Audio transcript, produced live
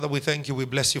Father, we thank you. We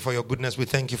bless you for your goodness. We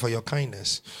thank you for your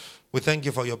kindness. We thank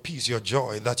you for your peace, your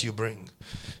joy that you bring.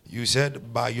 You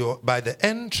said, by the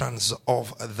entrance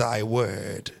of thy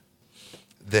word,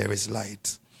 there is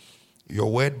light.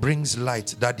 Your word brings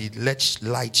light. Daddy, let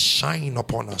light shine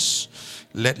upon us.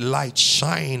 Let light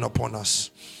shine upon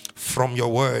us from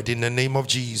your word in the name of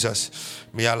Jesus.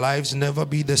 May our lives never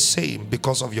be the same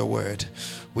because of your word.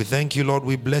 We thank you, Lord.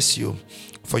 We bless you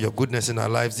for your goodness in our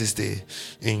lives this day.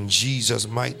 In Jesus'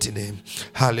 mighty name.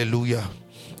 Hallelujah.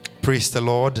 Praise the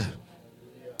Lord.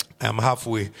 I am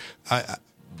halfway.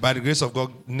 By the grace of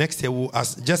God, next year,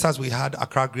 just as we had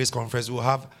Accra Grace Conference, we'll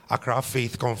have Accra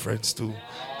Faith Conference too.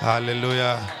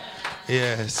 Hallelujah.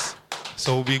 Yes.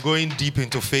 So we'll be going deep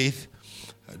into faith.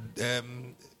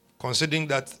 Considering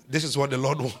that this is what the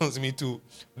Lord wants me to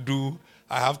do,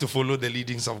 I have to follow the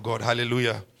leadings of God.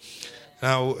 Hallelujah.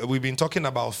 Now, we've been talking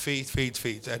about faith,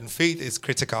 and faith is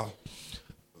critical.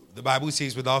 The Bible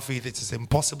says without faith, it is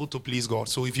impossible to please God.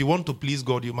 So if you want to please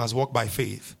God, you must walk by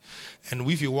faith. And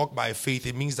if you walk by faith,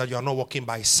 it means that you are not walking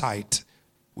by sight.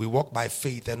 We walk by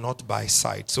faith and not by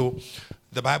sight. So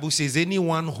the Bible says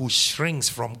anyone who shrinks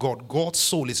from God, God's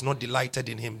soul is not delighted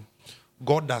in him.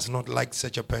 God does not like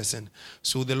such a person.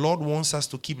 So the Lord wants us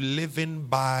to keep living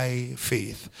by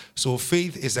faith. So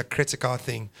faith is a critical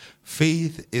thing.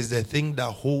 Faith is the thing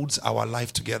that holds our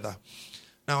life together.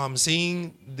 Now I'm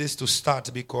saying this to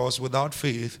start because without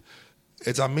faith,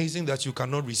 it's amazing that you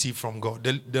cannot receive from God.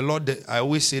 The Lord, I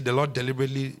always say the Lord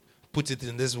deliberately puts it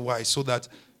in this way so that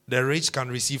the rich can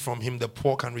receive from him, the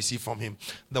poor can receive from him.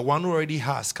 The one who already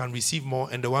has can receive more,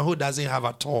 and the one who doesn't have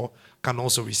at all can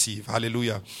also receive.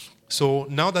 Hallelujah. So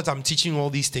now that I'm teaching all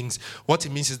these things, what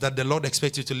it means is that the Lord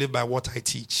expects you to live by what I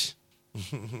teach.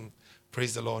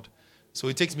 Praise the Lord. So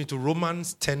it takes me to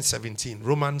Romans 10:17.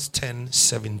 Romans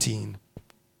 10:17.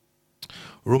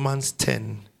 Romans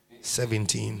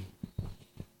 10:17.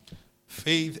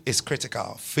 Faith is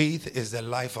critical. Faith is the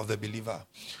life of the believer.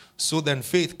 So then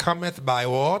faith cometh by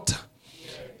what?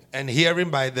 And hearing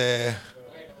by the...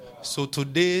 So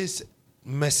today's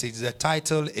message, the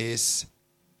title is...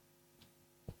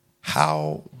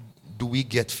 How do we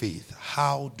get faith?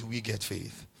 How do we get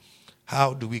faith?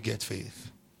 How do we get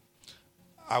faith?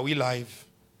 Are we live?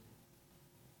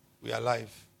 We are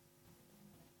live.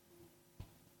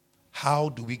 How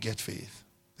do we get faith?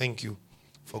 Thank you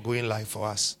for going live for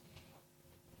us.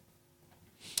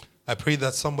 I pray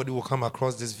that somebody will come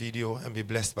across this video and be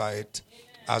blessed by it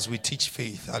as we teach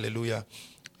faith. Hallelujah.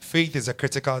 Faith is a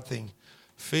critical thing.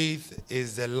 Faith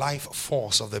is the life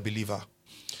force of the believer.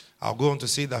 I'll go on to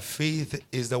say that faith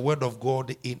is the word of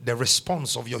God in the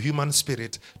response of your human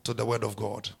spirit to the word of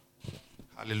God.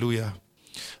 Hallelujah.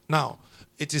 Now,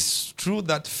 it is true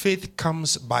that faith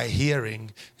comes by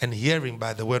hearing and hearing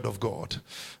by the word of God.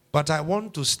 But I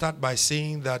want to start by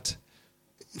saying that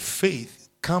faith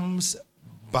comes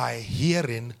by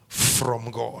hearing from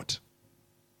God.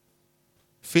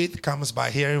 Faith comes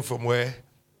by hearing from where?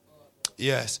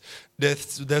 Yes.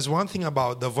 There's one thing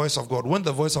about the voice of God. When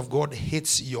the voice of God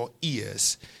hits your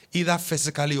ears, either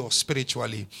physically or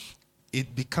spiritually,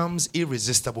 it becomes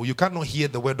irresistible. You cannot hear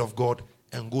the word of God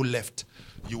and go left.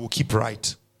 You will keep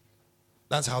right.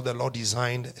 That's how the Lord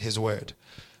designed his word.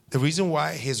 The reason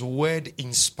why his word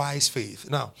inspires faith.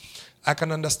 Now, I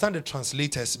can understand the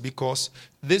translators because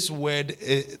this word,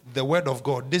 the word of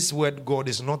God, this word God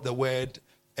is not the word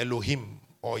Elohim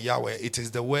or Yahweh. It is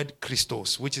the word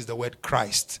Christos, which is the word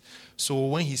Christ. So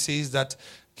when he says that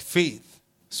faith,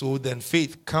 so then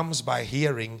faith comes by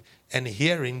hearing and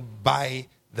hearing by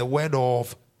the word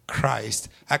of Christ.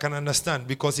 I can understand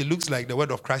because it looks like the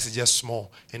word of Christ is just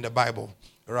small in the Bible,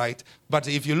 right? But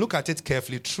if you look at it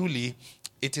carefully, truly,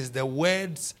 it is the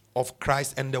words of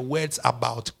Christ and the words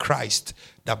about Christ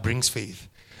that brings faith.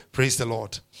 Praise the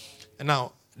Lord. And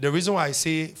now, the reason why I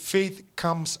say faith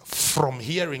comes from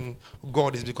hearing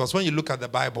God is because when you look at the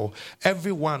Bible,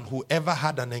 everyone who ever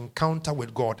had an encounter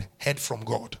with God heard from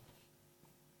God.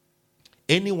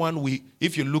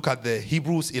 If you look at the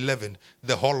Hebrews 11,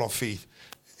 the hall of faith,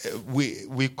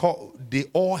 they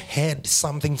all heard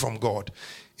something from God.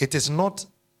 It is not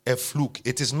a fluke.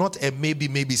 It is not a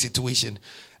maybe situation.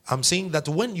 I'm saying that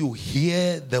when you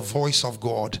hear the voice of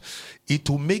God, it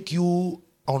will make you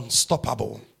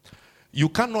unstoppable. You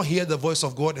cannot hear the voice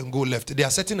of God and go left. There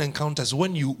are certain encounters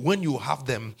when you have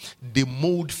them, they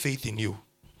mold faith in you.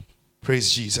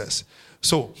 Praise Jesus.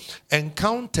 So,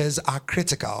 encounters are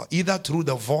critical, either through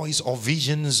the voice or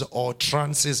visions or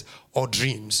trances or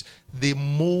dreams. They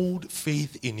mold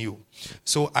faith in you.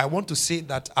 So, I want to say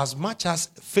that as much as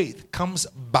faith comes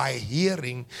by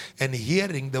hearing and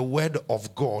hearing the word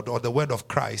of God or the word of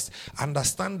Christ,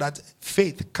 understand that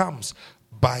faith comes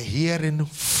by hearing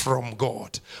from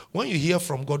God. When you hear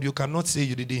from God, you cannot say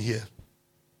you didn't hear.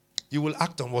 You will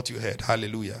act on what you heard.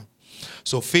 Hallelujah.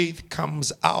 So faith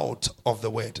comes out of the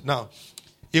word. Now,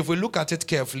 if we look at it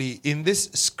carefully, in this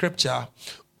scripture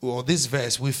or this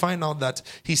verse, we find out that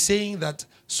he's saying that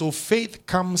so faith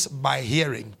comes by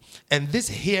hearing. And this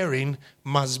hearing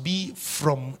must be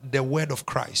from the word of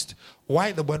Christ.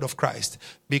 Why the word of Christ?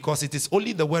 Because it is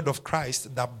only the word of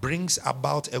Christ that brings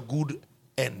about a good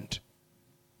end.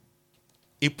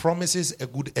 It promises a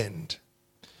good end.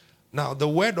 Now, the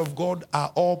word of God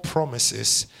are all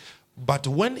promises, but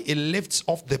when it lifts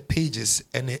off the pages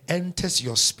and it enters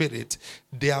your spirit,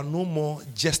 they are no more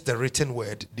just the written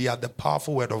word. They are the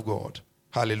powerful word of God.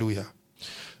 Hallelujah.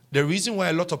 The reason why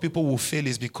a lot of people will fail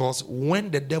is because when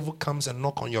the devil comes and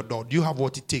knock on your door, do you have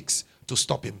what it takes to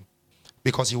stop him?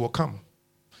 Because he will come.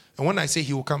 And when I say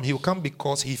he will come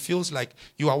because he feels like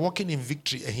you are walking in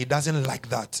victory and he doesn't like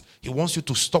that. He wants you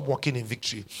to stop walking in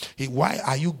victory. Why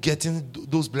are you getting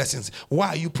those blessings? Why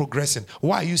are you progressing?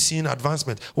 Why are you seeing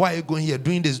advancement? Why are you going here,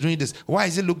 doing this? Why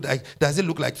does it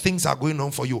look like things are going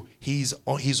on for you? He's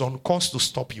on course to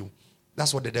stop you.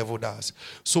 That's what the devil does.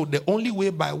 So the only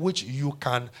way by which you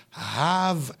can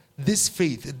have this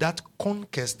faith that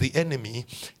conquers the enemy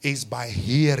is by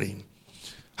hearing.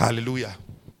 Hallelujah.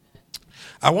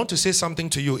 I want to say something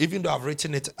to you, even though I've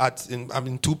written it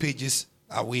in 2 pages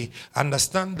away.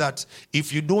 Understand that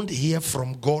if you don't hear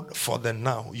from God for the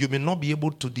now, you may not be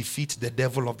able to defeat the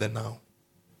devil of the now.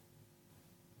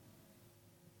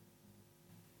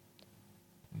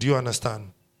 Do you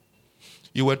understand?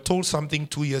 You were told something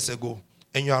 2 years ago,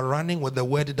 and you are running with the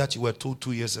word that you were told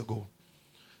 2 years ago.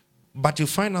 But you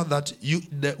find out that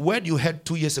the word you heard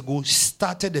 2 years ago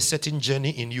started a certain journey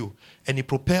in you, and it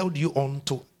propelled you on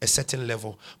to a certain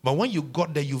level. But when you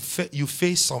got there, you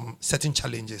face some certain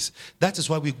challenges. That is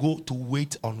why we go to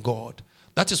wait on God.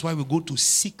 That is why we go to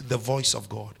seek the voice of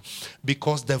God.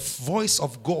 Because the voice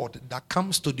of God that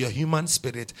comes to the human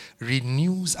spirit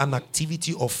renews an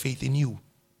activity of faith in you.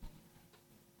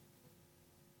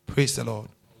 Praise the Lord.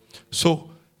 So,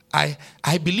 I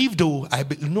believe though,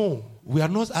 no, we are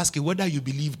not asking whether you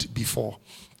believed before.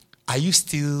 Are you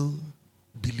still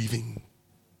believing?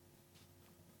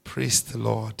 Praise the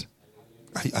Lord.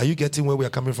 Are you getting where we are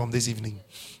coming from this evening?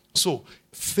 So,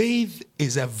 faith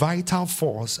is a vital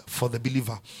force for the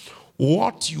believer.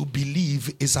 What you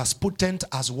believe is as potent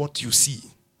as what you see.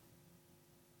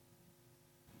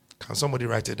 Can somebody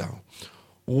write it down?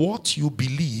 What you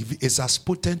believe is as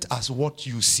potent as what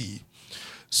you see.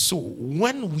 So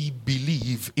when we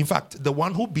believe, in fact, the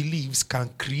one who believes can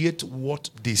create what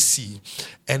they see,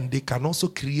 and they can also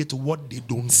create what they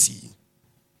don't see.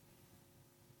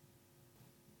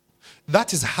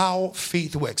 That is how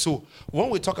faith works. So when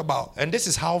we talk about, and this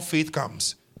is how faith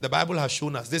comes, the Bible has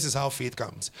shown us this is how faith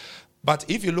comes. But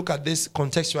if you look at this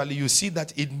contextually, you see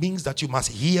that it means that you must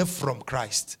hear from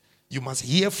Christ. You must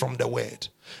hear from the word.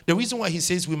 The reason why he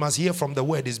says we must hear from the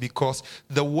word is because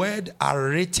the word are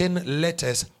written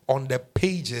letters on the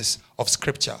pages of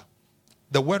scripture.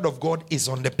 The word of God is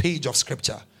on the page of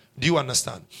scripture. Do you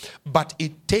understand? But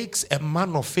it takes a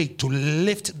man of faith to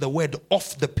lift the word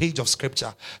off the page of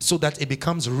scripture so that it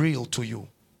becomes real to you.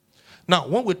 Now,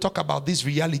 when we talk about this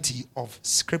reality of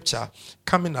scripture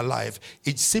coming alive,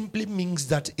 it simply means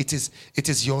that it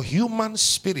is your human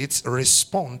spirit's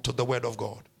response to the word of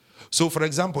God. So, for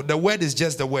example, the word is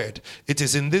just the word. It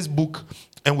is in this book,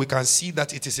 and we can see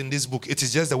that it is in this book. It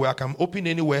is just the word. I can open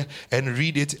anywhere and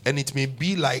read it, and it may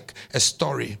be like a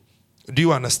story. Do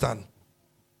you understand?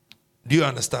 Do you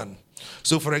understand?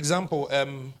 So, for example,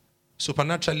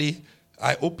 supernaturally,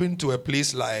 I open to a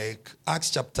place like Acts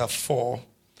chapter 4,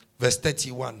 verse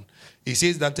 31. It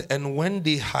says that, and when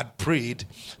they had prayed,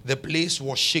 the place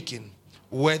was shaken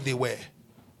where they were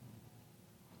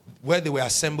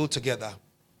assembled together.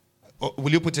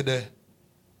 Will you put it there?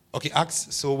 Okay,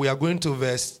 Acts. So we are going to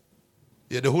verse,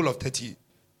 the whole of 31.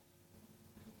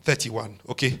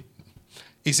 Okay.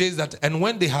 It says that, and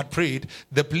when they had prayed,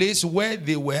 the place where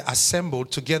they were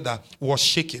assembled together was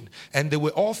shaken, and they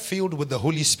were all filled with the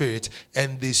Holy Spirit,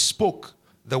 and they spoke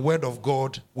the word of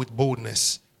God with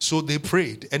boldness. So they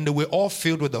prayed, and they were all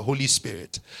filled with the Holy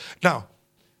Spirit. Now,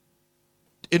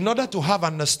 in order to have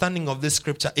understanding of this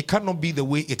scripture, it cannot be the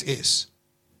way it is.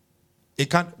 It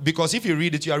can't, because if you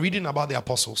read it, you are reading about the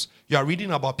apostles. You are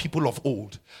reading about people of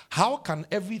old. How can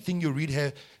everything you read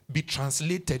here be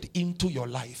translated into your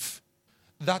life?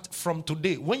 That from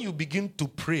today, when you begin to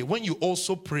pray, when you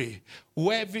also pray,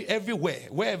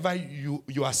 wherever you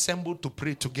assemble to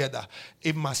pray together,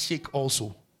 it must shake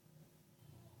also.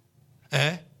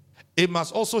 It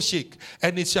must also shake,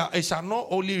 and it shall not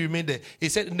only remain there. He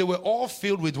said, and they were all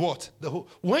filled with what?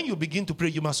 When you begin to pray,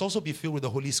 you must also be filled with the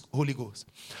Holy Ghost.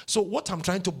 So what I'm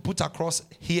trying to put across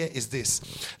here is this.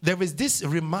 There is this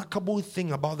remarkable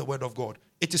thing about the word of God.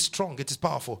 It is strong, it is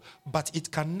powerful, but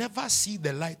it can never see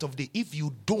the light of day if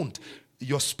you don't.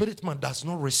 Your spirit man does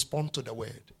not respond to the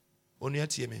word.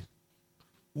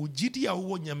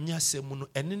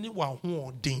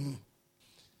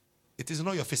 It is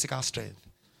not your physical strength.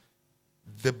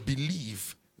 The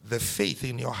belief, the faith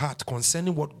in your heart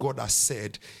concerning what God has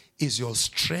said is your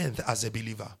strength as a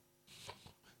believer.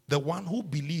 The one who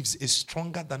believes is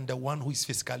stronger than the one who is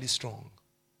physically strong.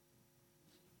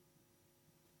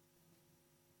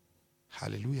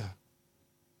 Hallelujah.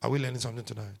 Are we learning something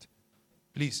tonight?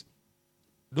 Please,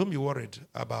 don't be worried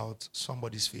about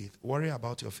somebody's faith. Worry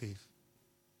about your faith.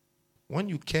 When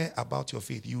you care about your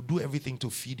faith, you do everything to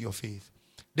feed your faith.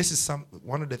 This is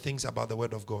one of the things about the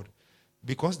word of God.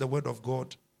 Because the word of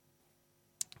God,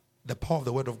 the power of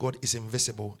the word of God is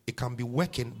invisible. It can be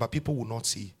working, but people will not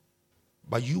see.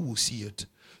 But you will see it.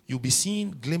 You'll be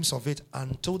seeing glimpse of it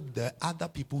until the other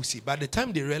people see. By the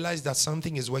time they realize that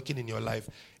something is working in your life,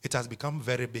 it has become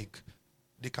very big.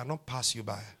 They cannot pass you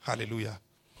by. Hallelujah.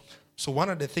 So one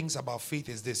of the things about faith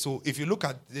is this. So if you look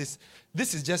at this,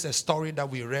 this is just a story that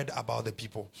we read about the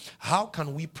people. How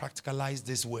can we practicalize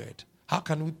this word? How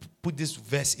can we put this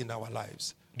verse in our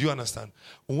lives? Do you understand?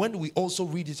 When we also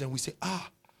read it and we say,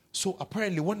 so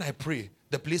apparently when I pray,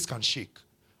 the place can shake.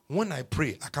 When I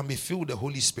pray, I can be filled with the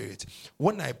Holy Spirit.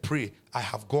 When I pray, I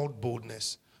have God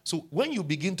boldness. So when you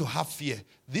begin to have fear,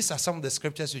 these are some of the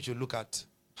scriptures which you look at.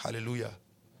 Hallelujah.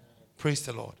 Praise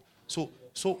the Lord. So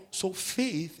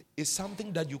faith is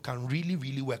something that you can really,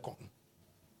 really work on.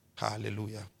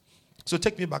 Hallelujah. So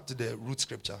take me back to the root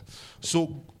scripture.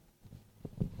 So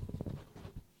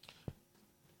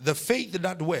the faith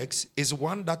that works is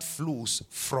one that flows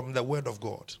from the word of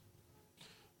God.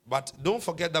 But don't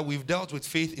forget that we've dealt with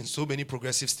faith in so many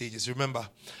progressive stages. Remember,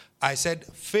 I said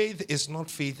faith is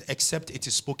not faith except it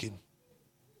is spoken.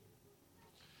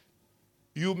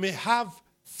 You may have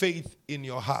faith in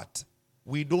your heart.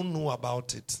 We don't know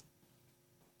about it.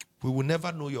 We will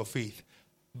never know your faith.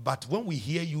 But when we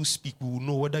hear you speak, we will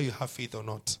know whether you have faith or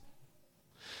not.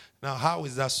 Now, how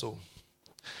is that so?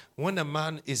 When a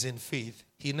man is in faith,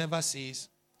 he never says,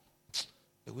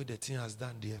 the way the thing has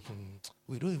done there,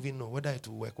 we don't even know whether it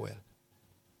will work well.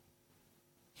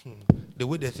 The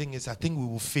way the thing is, I think we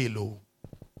will fail.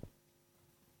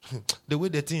 The way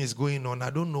the thing is going on, I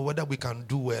don't know whether we can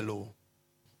do well.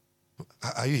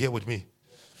 Are you here with me?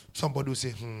 Somebody will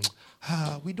say,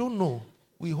 we don't know.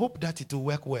 We hope that it will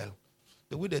work well.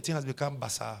 The way the thing has become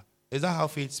bazaar. Is that how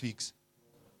faith speaks?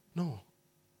 No.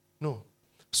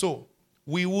 So,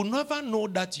 we will never know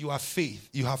that you have faith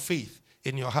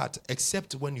in your heart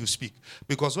except when you speak.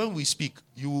 Because when we speak,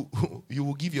 you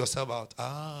will give yourself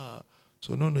out.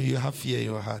 So no, you have fear in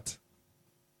your heart.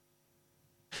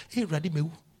 Hey, Radimeu.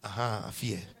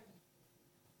 Fear.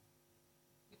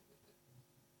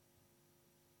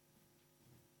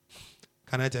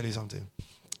 Can I tell you something?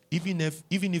 Even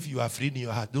if you are afraid in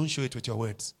your heart, don't show it with your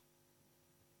words.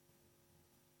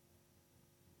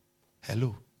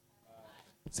 Hello.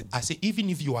 I say, even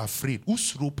if you are afraid,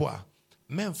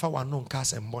 men fa wa non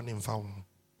cast and born in found.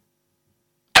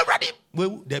 Everybody,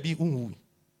 well, there be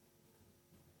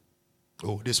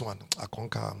oh, this one, I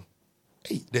conquer.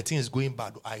 Hey, the thing is going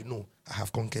bad. I know, I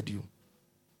have conquered you.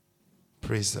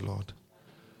 Praise the Lord.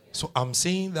 So I'm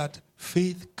saying that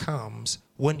faith comes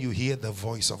when you hear the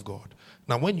voice of God.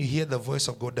 Now, when you hear the voice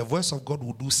of God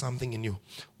will do something in you.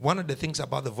 One of the things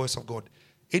about the voice of God,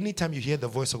 anytime you hear the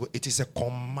voice of God, it is a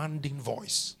commanding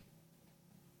voice.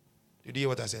 Did you hear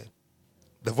what I said?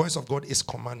 The voice of God is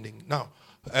commanding. Now,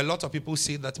 a lot of people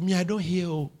say that, I don't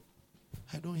hear.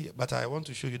 I don't hear. But I want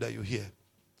to show you that you hear.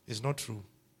 It's not true.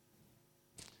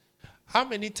 How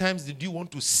many times did you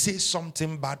want to say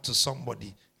something bad to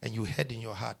somebody and you heard in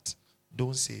your heart,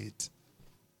 don't say it?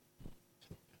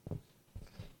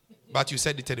 But you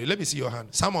said it anyway. Let me see your hand.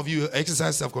 Some of you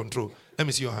exercise self-control. Let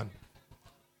me see your hand.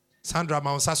 Sandra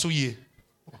Maunsasuye.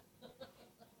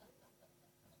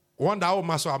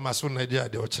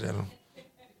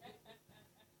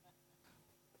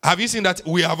 Have you seen that?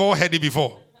 We have all heard it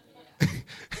before.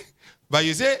 But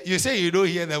you say you don't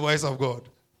hear the voice of God.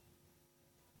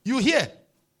 You hear.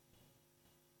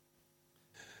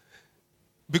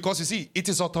 Because you see, it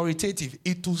is authoritative.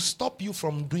 It will stop you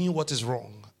from doing what is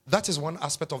wrong. That is one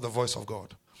aspect of the voice of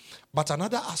God. But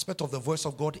another aspect of the voice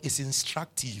of God is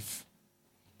instructive.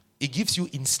 It gives you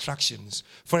instructions.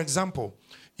 For example,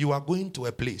 you are going to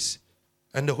a place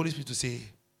and the Holy Spirit will say,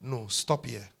 no, stop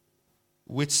here.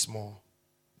 Wait small.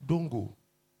 Don't go.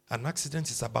 An accident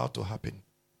is about to happen.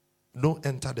 Don't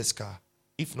enter this car.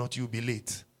 If not, you'll be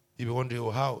late. You'll be wondering,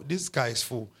 oh, how? This car is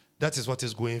full. That is what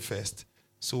is going first.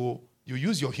 So you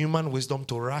use your human wisdom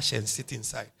to rush and sit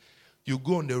inside. You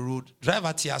go on the road, drive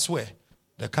at you, I swear.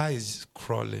 The car is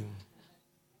crawling.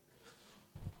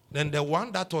 Then the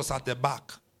one that was at the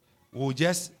back will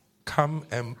just come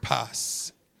and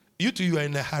pass. You two, you are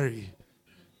in a hurry.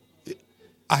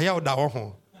 I hear that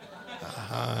one.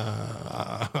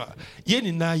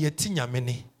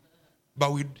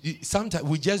 But sometimes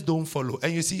we just don't follow.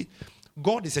 And you see,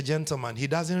 God is a gentleman. He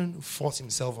doesn't force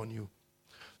himself on you.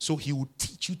 So he will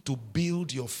teach you to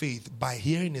build your faith by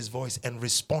hearing his voice and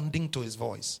responding to his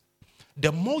voice.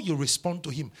 The more you respond to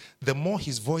him, the more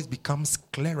his voice becomes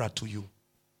clearer to you.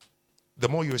 The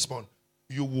more you respond,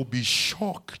 you will be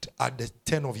shocked at the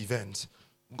turn of events.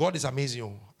 God is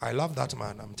amazing. I love that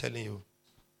man, I'm telling you.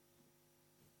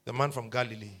 The man from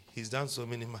Galilee. He's done so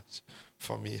many much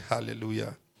for me.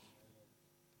 Hallelujah.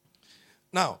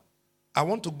 Now, I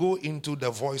want to go into the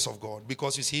voice of God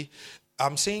because you see,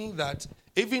 I'm saying that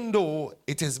even though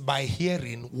it is by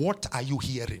hearing, what are you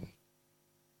hearing?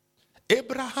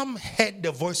 Abraham heard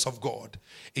the voice of God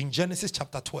in Genesis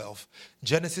chapter 12,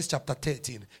 Genesis chapter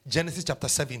 13, Genesis chapter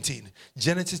 17,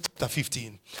 Genesis chapter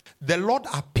 15. The Lord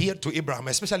appeared to Abraham,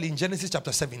 especially in Genesis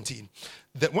chapter 17.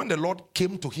 When the Lord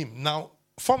came to him, now,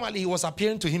 formerly he was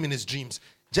appearing to him in his dreams.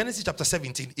 Genesis chapter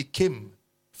 17, he came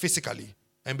physically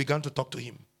and began to talk to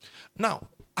him. Now,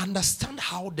 understand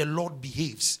how the Lord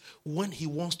behaves when he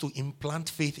wants to implant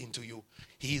faith into you.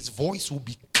 His voice will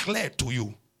be clear to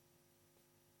you.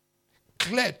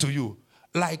 Clear to you.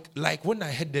 Like when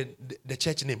I heard the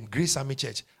church name, Grace Army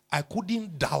Church, I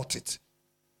couldn't doubt it.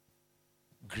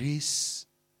 Grace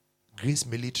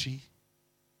Military,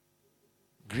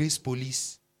 Grace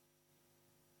Police,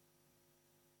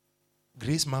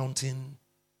 Grace Mountain,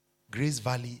 Grace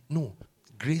Valley. No,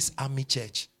 Grace Army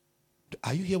Church.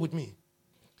 Are you here with me?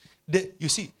 You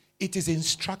see, it is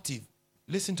instructive.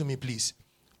 Listen to me, please.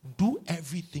 Do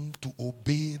everything to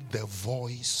obey the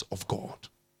voice of God.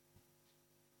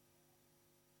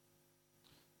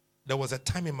 There was a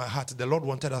time in my heart, the Lord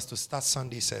wanted us to start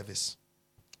Sunday service.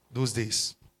 Those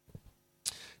days.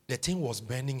 The thing was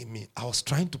burning in me. I was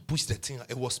trying to push the thing.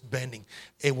 It was burning.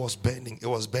 It was burning. It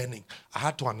was burning. I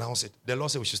had to announce it. The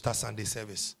Lord said we should start Sunday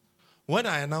service. When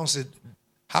I announced it,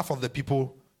 half of the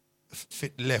people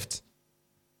left.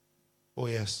 Oh,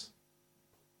 yes.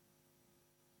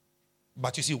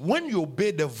 But you see, when you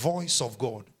obey the voice of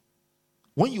God,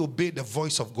 you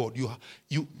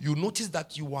notice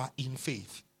that you are in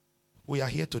faith. We are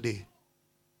here today.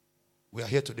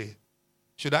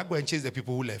 Should I go and chase the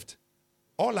people who left?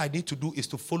 All I need to do is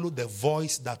to follow the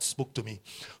voice that spoke to me.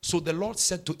 So the Lord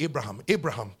said to Abraham,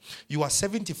 Abraham, you are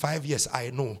 75 years, I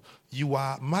know. You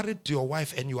are married to your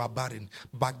wife and you are barren.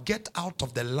 But get out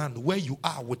of the land where you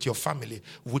are with your family,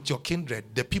 with your kindred,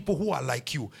 the people who are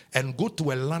like you, and go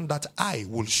to a land that I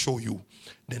will show you.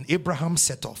 Then Abraham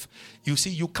set off. You see,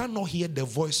 you cannot hear the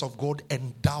voice of God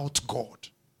and doubt God.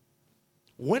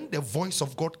 When the voice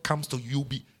of God comes to you,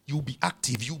 you'll be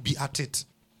active, you'll be at it.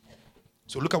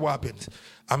 So look at what happened.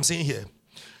 I'm saying here,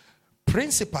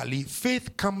 principally,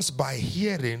 faith comes by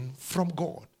hearing from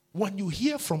God. When you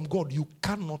hear from God, you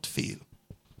cannot fail.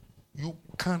 You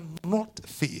cannot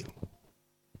fail.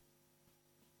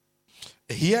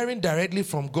 Hearing directly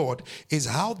from God is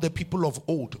how the people of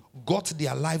old got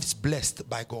their lives blessed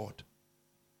by God.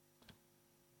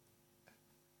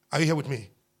 Are you here with me?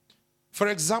 For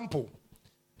example,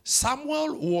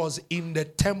 Samuel was in the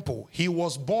temple. He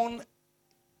was born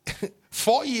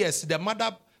 4 years. The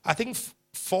mother, I think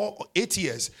 8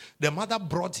 years, the mother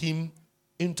brought him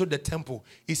into the temple.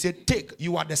 He said, take,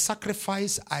 you are the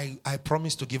sacrifice I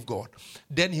promised to give God.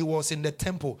 Then he was in the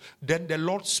temple. Then the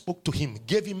Lord spoke to him,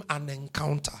 gave him an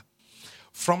encounter.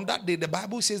 From that day, the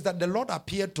Bible says that the Lord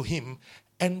appeared to him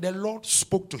and the Lord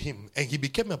spoke to him and he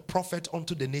became a prophet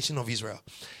unto the nation of Israel.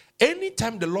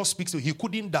 Anytime the Lord speaks to him, he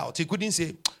couldn't doubt. He couldn't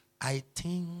say, I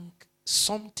think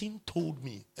something told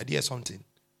me. Here's something.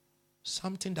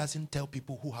 Something doesn't tell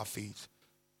people who have faith.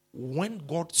 When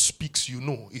God speaks, you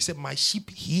know. He said, my sheep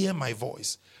hear my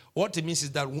voice. What it means is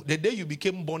that the day you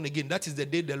became born again, that is the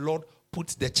day the Lord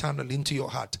puts the channel into your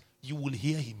heart. You will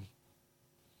hear him.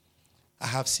 I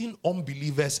have seen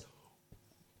unbelievers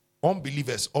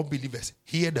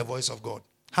hear the voice of God.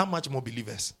 How much more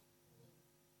believers?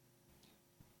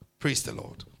 Praise the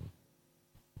Lord.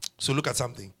 So look at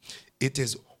something. It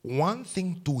is one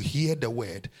thing to hear the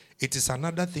word. It is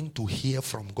another thing to hear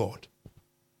from God.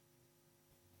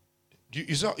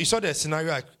 You saw the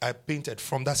scenario I painted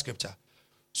from that scripture.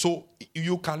 So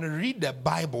you can read the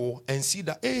Bible and see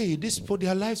that, hey, these people,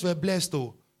 their lives were blessed,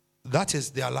 though. That is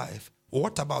their life.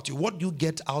 What about you? What do you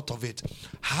get out of it?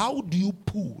 How do you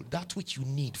pull that which you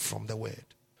need from the word?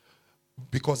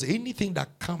 Because anything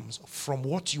that comes from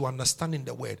what you understand in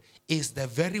the word is the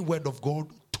very word of God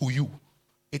to you.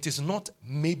 It is not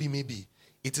maybe.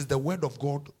 It is the word of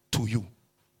God to you.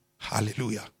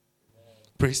 Hallelujah.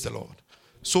 Praise the Lord.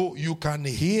 So you can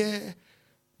hear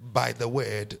by the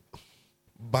word,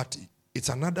 but it's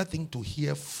another thing to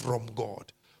hear from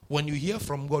God. When you hear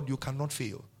from God, you cannot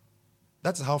fail.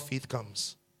 That's how faith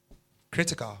comes.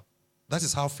 Critical. That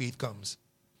is how faith comes.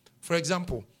 For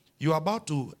example, you are about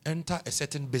to enter a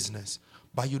certain business,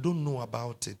 but you don't know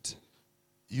about it.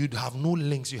 You have no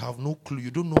links, you have no clue, you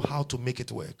don't know how to make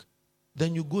it work.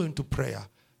 Then you go into prayer,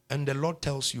 and the Lord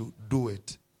tells you, do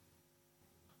it.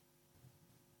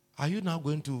 Are you now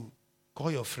going to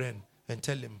call your friend and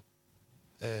tell him,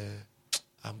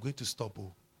 I'm going to stop?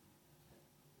 Oh.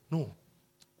 No.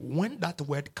 When that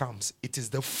word comes, it is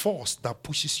the force that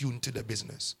pushes you into the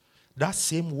business. That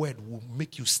same word will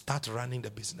make you start running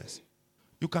the business.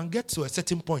 You can get to a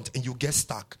certain point and you get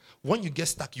stuck. When you get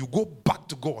stuck, you go back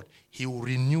to God. He will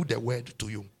renew the word to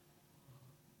you.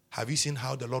 Have you seen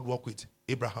how the Lord worked with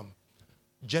Abraham?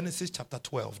 Genesis chapter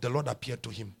 12, the Lord appeared to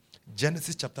him.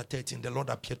 Genesis chapter 13, the Lord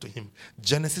appeared to him.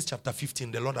 Genesis chapter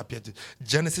 15, the Lord appeared to him.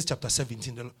 Genesis chapter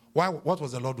 17, what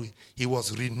was the Lord doing? He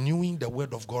was renewing the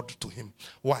word of God to him.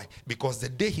 Why? Because the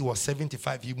day he was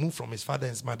 75, he moved from his father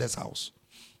and his mother's house.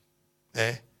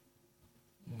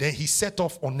 Then he set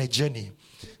off on a journey.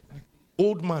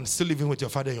 Old man still living with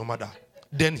your father and your mother.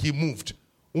 Then he moved.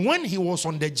 When he was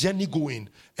on the journey going,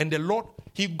 and the Lord,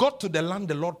 he got to the land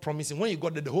the Lord promised him. When he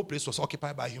got there, the whole place was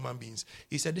occupied by human beings.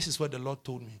 He said, this is what the Lord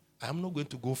told me. I am not going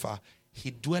to go far.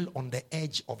 He dwelt on the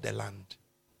edge of the land.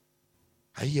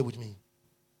 Are you here with me?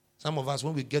 Some of us,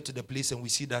 when we get to the place and we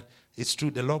see that it's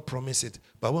true, the Lord promised it.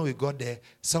 But when we got there,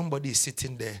 somebody is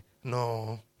sitting there.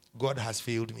 No, God has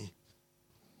failed me.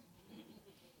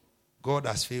 God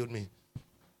has failed me.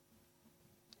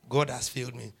 God has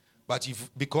failed me. But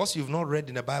because you've not read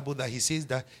in the Bible that he says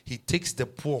that he takes the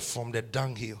poor from the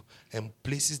dunghill and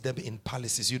places them in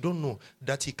palaces, you don't know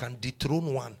that he can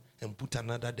dethrone one and put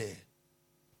another there.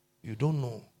 You don't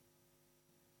know.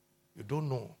 You don't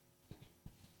know.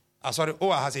 Sorry,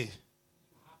 ahase.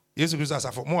 Yes,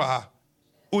 Christ for more.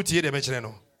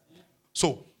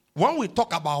 So when we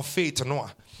talk about faith,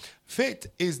 Noah, faith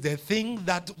is the thing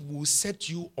that will set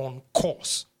you on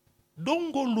course.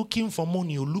 Don't go looking for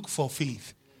money, you look for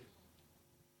faith.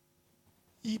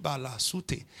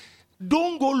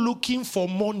 Don't go looking for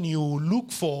money, you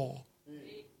look for.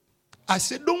 I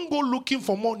said, don't go looking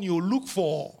for money, you look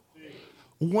for.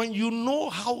 When you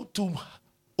know how to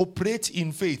operate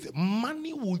in faith,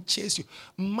 money will chase you.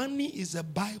 Money is a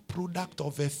byproduct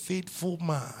of a faithful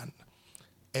man.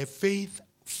 A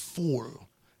faithful.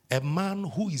 A man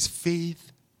who is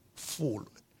faithful.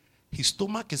 His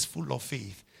stomach is full of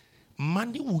faith.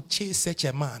 Money will chase such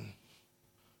a man.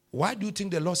 Why do you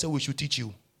think the Lord said we should teach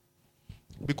you?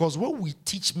 Because when we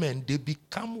teach men, they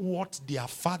become what their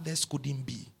fathers couldn't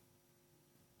be.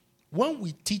 When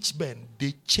we teach men,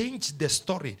 they change the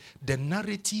story, the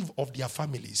narrative of their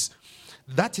families.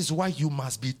 That is why you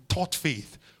must be taught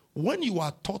faith. When you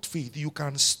are taught faith, you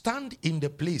can stand in the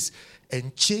place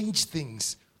and change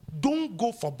things. Don't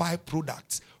go for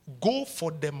byproducts. Go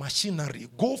for the machinery.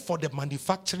 Go for the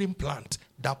manufacturing plant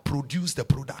that produce the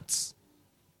products.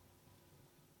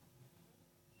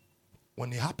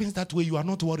 When it happens that way, you are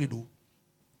not worried.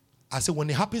 I say when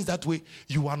it happens that way,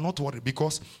 you are not worried.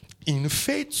 Because in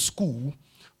faith school,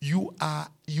 you are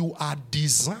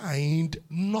designed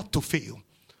not to fail.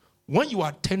 When you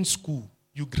attend school,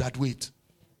 you graduate.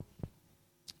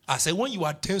 I say when you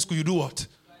attend school, you do what?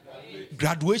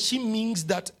 Graduation means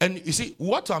that, and you see,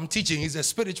 what I'm teaching is a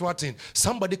spiritual thing.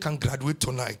 Somebody can graduate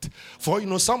tonight. For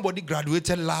somebody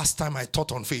graduated last time I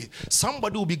taught on faith.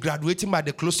 Somebody will be graduating by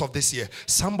the close of this year.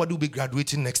 Somebody will be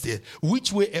graduating next year.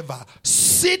 Which way ever,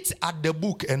 sit at the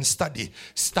book and study.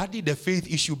 Study the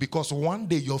faith issue, because one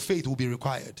day your faith will be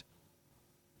required.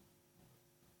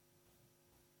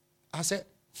 I said,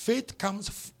 faith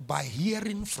comes by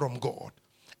hearing from God.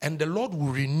 And the Lord will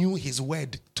renew his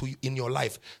word to you in your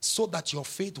life so that your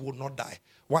faith will not die.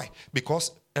 Why?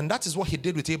 Because, and that is what he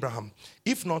did with Abraham.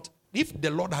 If not, if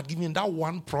the Lord had given that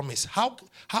one promise, how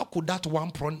could that one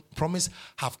promise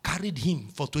have carried him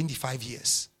for 25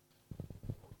 years?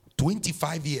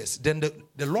 25 years. Then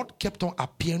the Lord kept on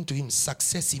appearing to him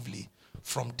successively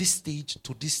from this stage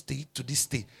to this stage to this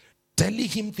stage. telling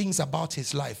him things about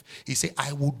his life. He said,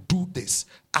 I will do this.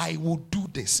 I will do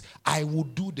this. I will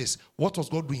do this. What was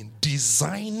God doing?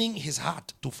 Designing his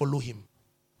heart to follow him.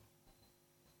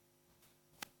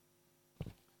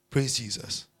 Praise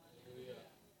Jesus.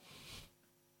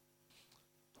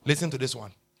 Listen to this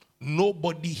one.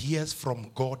 Nobody hears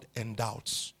from God and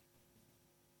doubts.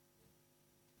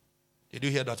 Did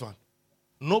you hear that one?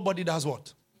 Nobody does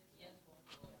what?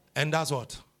 And does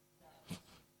what?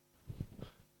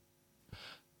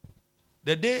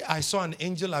 The day I saw an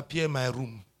angel appear in my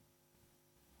room,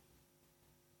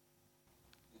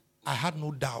 I had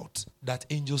no doubt that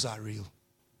angels are real.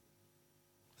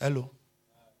 Hello?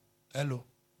 Hello?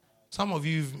 Some of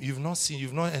you, you've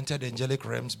not entered the angelic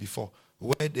realms before,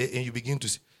 and you begin to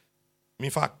see.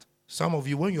 In fact, some of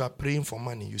you, when you are praying for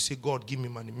money, you say, God, give me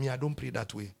money. Me, I don't pray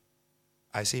that way.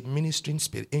 I say, ministering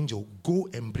spirit, angel, go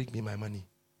and bring me my money.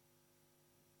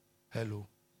 Hello?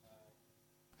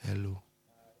 Hello?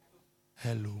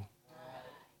 Hello?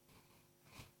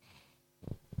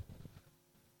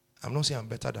 I'm not saying I'm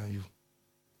better than you.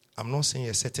 I'm not saying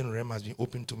a certain realm has been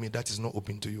open to me that is not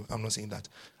open to you. I'm not saying that.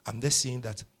 I'm just saying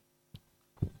that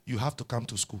you have to come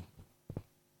to school.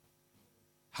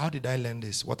 How did I learn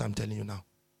this? What I'm telling you now.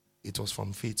 It was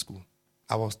from Faith School.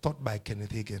 I was taught by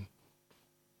Kenneth Hagin.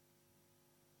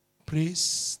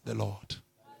 Praise the Lord.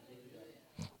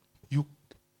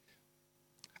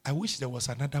 I wish there was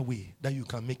another way that you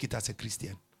can make it as a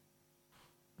Christian.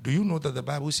 Do you know that the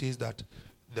Bible says that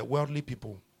the worldly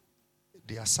people,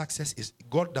 their success is,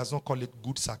 God does not call it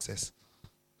good success.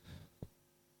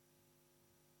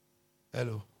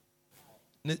 Hello.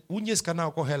 The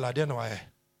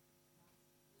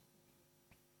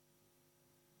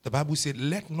Bible said,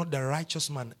 let not the righteous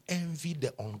man envy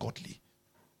the ungodly.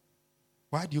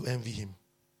 Why do you envy him?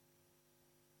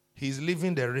 He's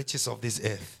living the riches of this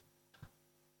earth.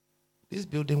 This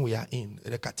building we are in,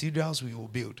 the cathedrals we will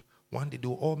build, one day they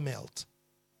will all melt.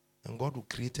 And God will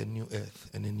create a new earth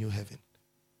and a new heaven.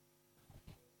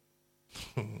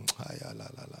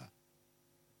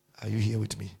 Are you here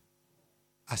with me?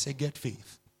 I say, get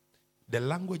faith. The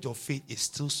language of faith is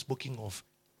still spoken of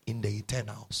in the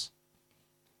eternals.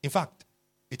 In fact,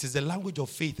 it is the language of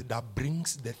faith that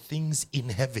brings the things in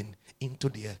heaven into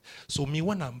the earth. So me,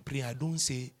 when I'm praying, I don't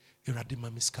say,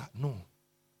 no.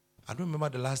 I don't remember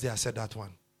the last day I said that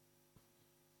one.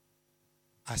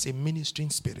 I say ministering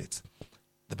spirit.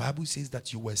 The Bible says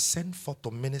that you were sent forth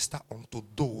to minister unto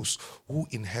those who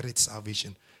inherit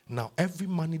salvation. Now, every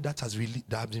money that has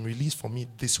been released for me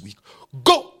this week,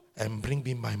 go and bring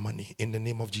me my money in the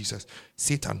name of Jesus.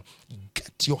 Satan,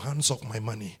 get your hands off my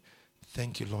money.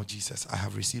 Thank you, Lord Jesus. I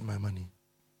have received my money.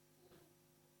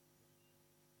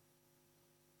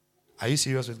 Are you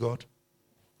serious with God?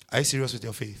 Are you serious with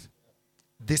your faith?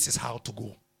 This is how to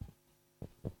go.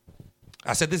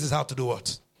 I said this is how to do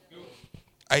what?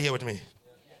 Are you here with me?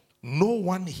 No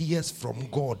one hears from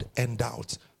God and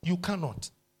doubts. You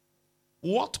cannot.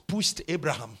 What pushed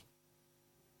Abraham?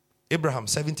 Abraham,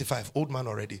 75, old man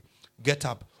already. Get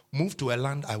up, move to a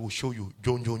land I will show you.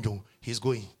 John. He's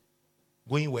going.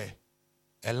 Going where?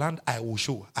 A land I will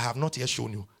show. I have not yet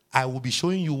shown you. I will be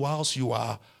showing you whilst you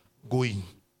are going.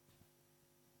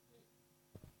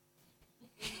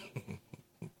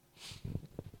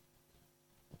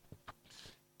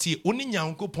 Ti oni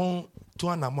nyankopon to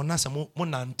anamona samo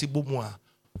monante bomu a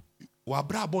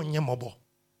wabra bo nyemobo.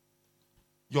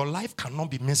 Your life cannot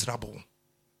be miserable.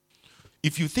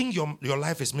 If you think your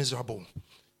life is miserable,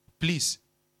 please,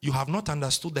 you have not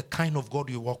understood the kind of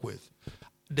God you walk with.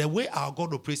 The way our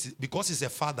God operates, because he's a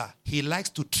father, he likes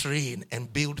to train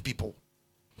and build people.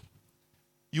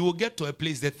 You will get to a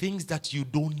place, the things that you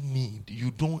don't need,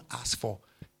 you don't ask for,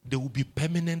 they will be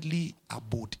permanently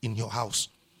abode in your house.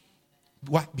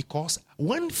 Why? Because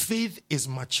when faith is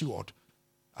matured,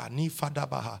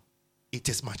 it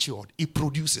is matured. It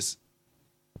produces.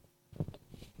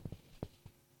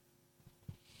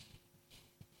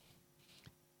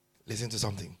 Listen to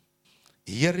something.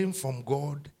 Hearing from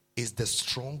God is the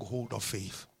stronghold of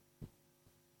faith.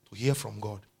 To hear from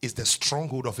God is the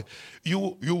stronghold of faith.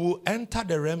 You will enter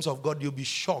the realms of God, you'll be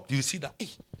shocked. You see that. Hey.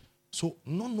 So,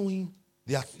 not knowing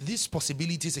there are these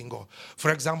possibilities in God. For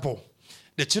example,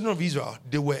 the children of Israel,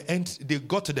 they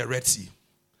got to the Red Sea.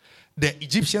 The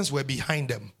Egyptians were behind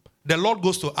them. The Lord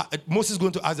Moses is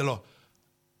going to ask the Lord,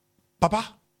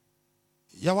 Papa,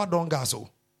 yawa don gaso.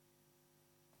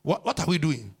 What are we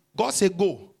doing? God said,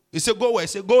 go. He said, go where? He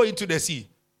said, go into the sea.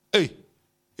 Hey.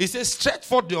 He said, stretch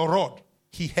forth your rod.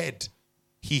 He heard.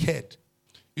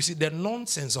 You see, the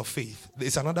nonsense of faith.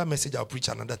 There's another message I'll preach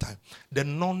another time. The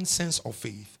nonsense of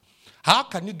faith. How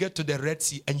can you get to the Red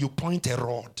Sea and you point a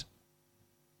rod?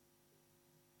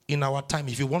 in our time,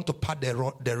 if you want to part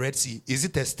the Red Sea, is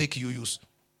it a stick you use?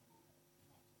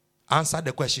 Answer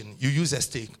the question. You use a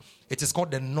stick. It is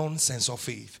called the nonsense of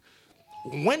faith.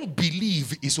 When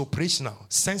belief is operational,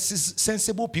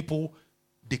 sensible people,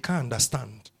 they can't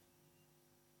understand.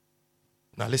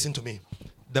 Now listen to me.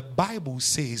 The Bible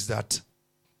says that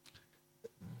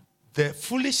the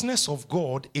foolishness of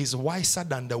God is wiser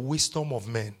than the wisdom of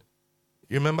men.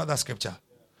 You remember that scripture?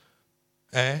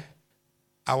 I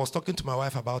was talking to my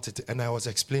wife about it and I was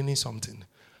explaining something.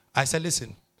 I said,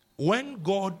 listen, when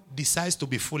God decides to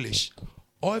be foolish,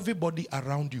 everybody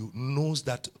around you knows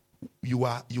that you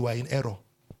are in error.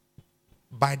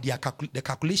 By the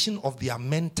calculation of their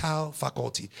mental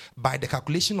faculty, by the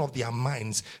calculation of their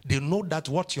minds, they know that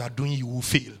what you are doing, you will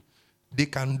fail. They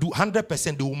can do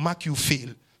 100%, they will mark you fail.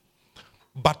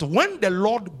 But when the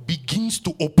Lord begins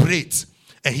to operate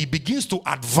and he begins to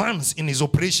advance in his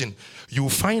operation, you will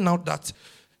find out that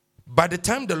by the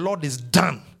time the Lord is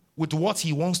done with what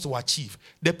he wants to achieve,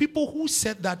 the people who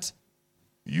said that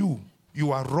you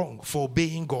are wrong for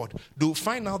obeying God, they will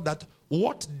find out that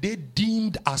what they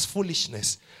deemed as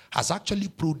foolishness has actually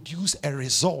produced a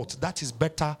result that is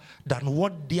better than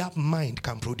what their mind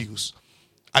can produce.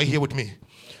 Are you here with me?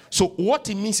 So what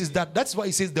it means is that's why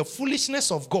it says the foolishness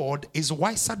of God is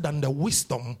wiser than the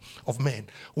wisdom of men.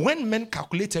 When men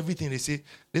calculate everything, they say,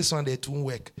 this one, it won't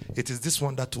work. It is this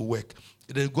one that will work.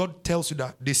 Then God tells you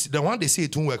that the one they say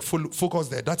it won't work, focus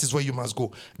there. That is where you must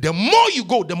go. The more you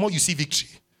go, the more you see victory.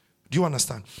 Do you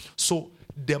understand? So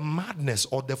the madness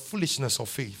or the foolishness of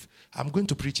faith, I'm going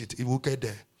to preach it. It will get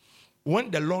there.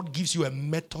 When the Lord gives you a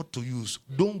method to use,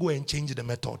 don't go and change the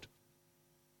method.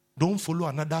 Don't follow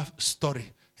another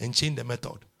story and change the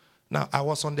method. Now, I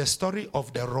was on the story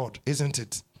of the rod, isn't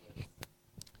it?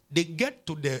 They get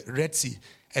to the Red Sea,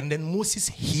 and then Moses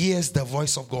hears the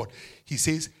voice of God. He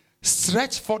says,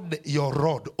 stretch forth your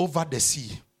rod over the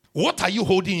sea. What are you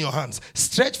holding in your hands?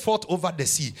 Stretch forth over the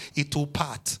sea. It will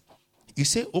part. You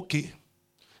say, okay.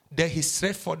 Then he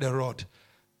stretched forth the rod.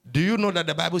 Do you know that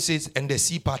the Bible says, and the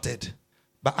sea parted?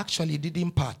 But actually it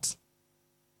didn't part.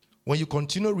 When you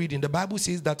continue reading, the Bible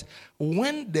says that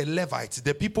when the Levites,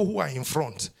 the people who are in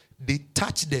front, they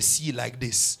touched the sea like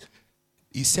this,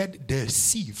 he said the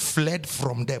sea fled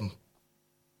from them.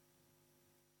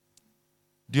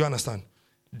 Do you understand?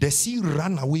 The sea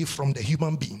ran away from the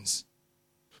human beings.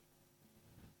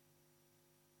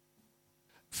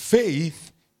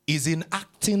 Faith is in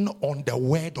acting on the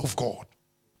word of God.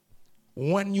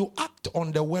 When you act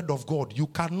on the word of God, you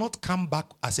cannot come back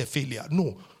as a failure.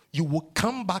 No, you will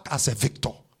come back as a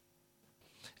victor.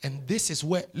 And this is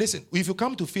where, listen, if you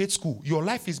come to faith school, your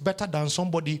life is better than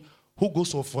somebody who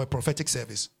goes for a prophetic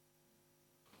service.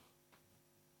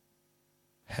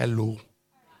 Hello.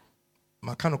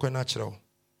 Natural.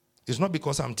 It's not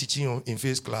because I'm teaching you in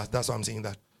faith class, that's why I'm saying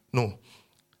that. No.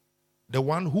 The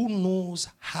one who knows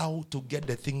how to get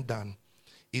the thing done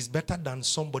is better than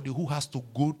somebody who has to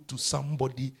go to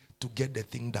somebody to get the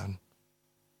thing done.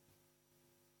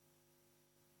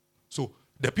 So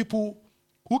the people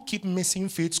who keep missing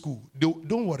faith school,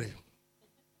 don't worry.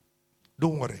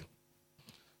 Don't worry.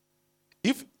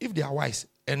 If they are wise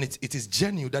and it is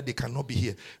genuine that they cannot be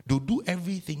here, they'll do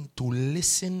everything to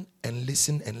listen and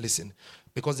listen and listen.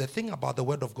 Because the thing about the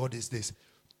word of God is this.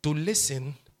 To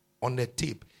listen on the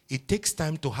tape, it takes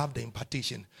time to have the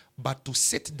impartation. But to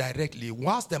sit directly,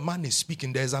 whilst the man is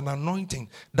speaking, there's an anointing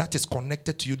that is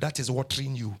connected to you, that is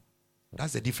watering you.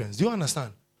 That's the difference. Do you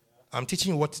understand? I'm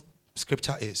teaching you what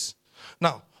scripture is.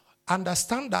 Now,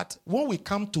 understand that when we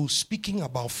come to speaking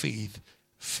about faith,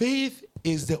 faith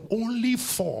is the only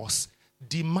force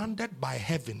demanded by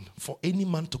heaven for any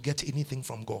man to get anything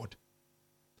from God.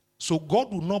 So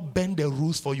God will not bend the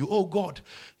rules for you. Oh God,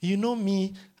 you know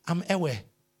me, I'm aware.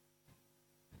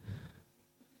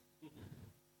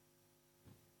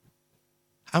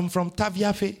 I'm from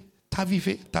Tavife.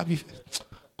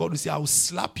 God will say, I will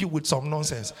slap you with some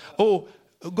nonsense. Oh,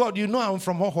 God, you know I'm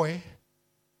from Hohoe.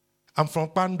 I'm from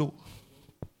Pando.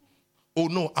 Oh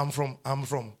no, I'm from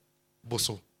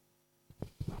Boso.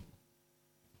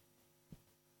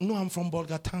 No, I'm from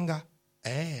Bolgatanga.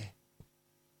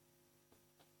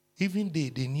 Even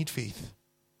they need faith.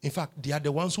 In fact, they are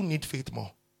the ones who need faith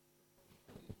more.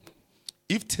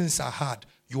 If things are hard,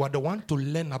 you are the one to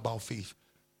learn about faith.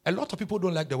 A lot of people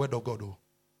don't like the word of God, though.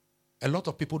 A lot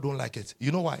of people don't like it.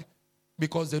 You know why?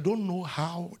 Because they don't know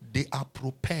how they are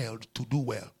propelled to do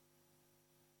well.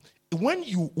 When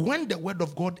the word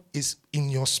of God is in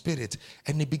your spirit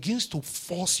and it begins to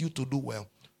force you to do well,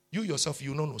 you yourself,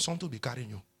 you know, something will be carrying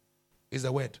you. It's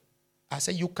the word. I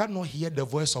say you cannot hear the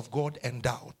voice of God and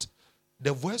doubt.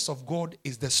 The voice of God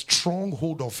is the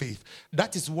stronghold of faith.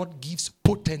 That is what gives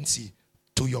potency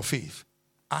to your faith.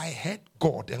 I heard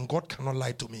God, and God cannot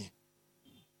lie to me.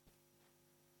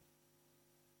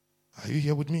 Are you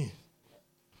here with me?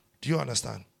 Do you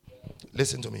understand?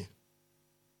 Listen to me.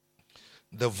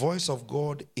 The voice of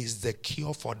God is the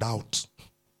cure for doubt.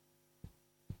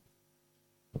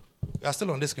 We are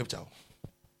still on this scripture.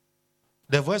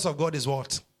 The voice of God is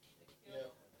what?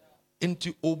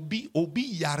 Into obi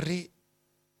yare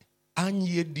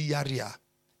anye diaria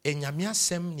enyamia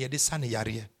sem ye de san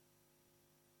yare.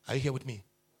 Are you here with me?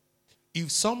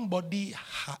 If somebody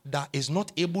that is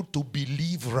not able to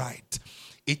believe right,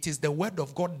 it is the word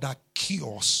of God that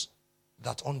cures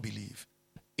that unbelief.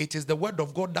 It is the word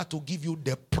of God that will give you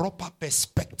the proper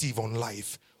perspective on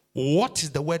life. What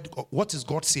is the word? What is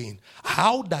God saying?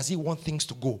 How does he want things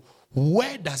to go?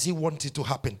 Where does he want it to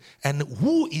happen? And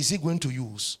who is he going to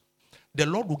use? The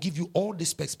Lord will give you all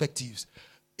these perspectives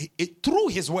through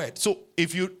his word. So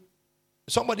if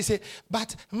somebody say,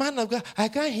 but man of God, I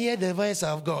can't hear the voice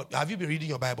of God. Have you been reading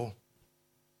your Bible?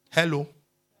 Hello?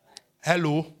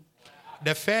 Hello?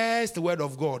 The first word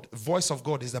of God, voice of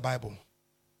God, is the Bible.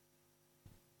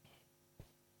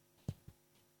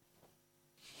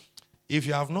 If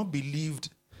you have not believed,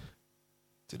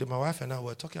 today my wife and I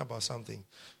were talking about something.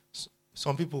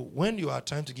 Some people, when you are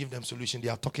trying to give them solution, they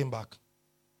are talking back.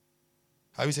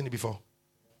 Have you seen it before?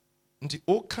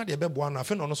 O can't be one. I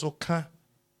feel also can't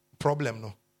problem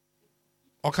no.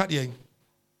 O can't be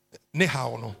ne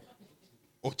how no.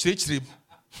 O church.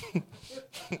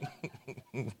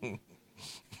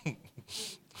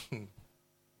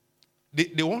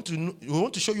 They want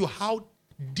to show you how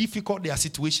difficult their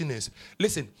situation is.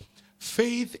 Listen,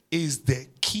 faith is the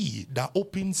key that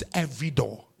opens every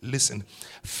door. Listen,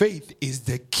 faith is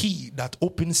the key that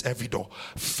opens every door.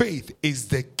 Faith is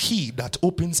the key that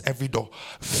opens every door.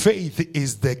 Faith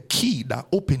is the key that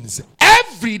opens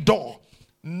every door.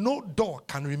 No door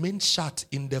can remain shut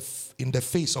in the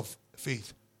face of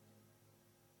faith.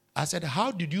 I said,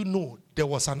 how did you know there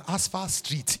was an asphalt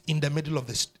street in the middle of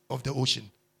the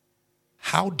ocean?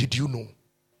 How did you know?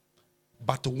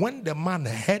 But when the man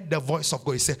heard the voice of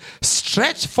God, he said,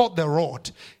 stretch forth the rod.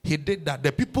 He did that.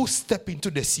 The people stepped into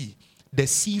the sea. The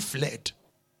sea fled.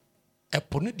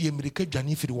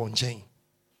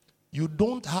 You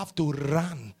don't have to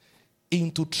run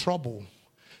into trouble.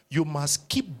 You must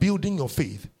keep building your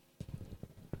faith.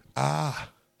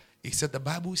 He said the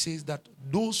Bible says that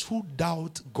those who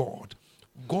doubt God,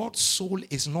 God's soul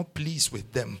is not pleased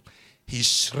with them. He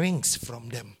shrinks from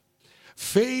them.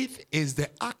 Faith is the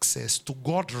access to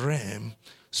God's realm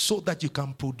so that you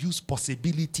can produce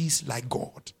possibilities like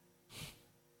God.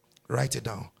 Write it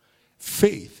down.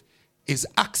 Faith is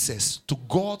access to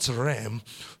God's realm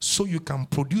so you can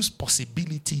produce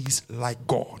possibilities like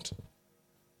God.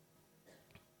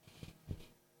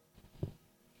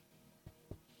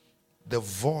 The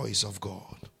voice of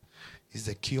God is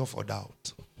the cure for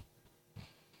doubt.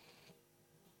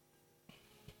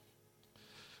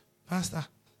 Pastor,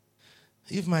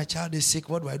 if my child is sick,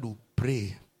 what do I do?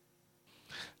 Pray.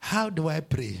 How do I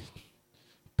pray?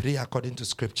 Pray according to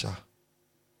scripture.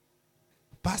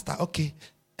 Pastor, okay.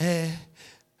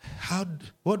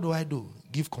 What do I do?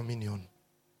 Give communion.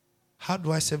 How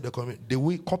do I serve the communion? The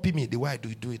way, copy me, the way I do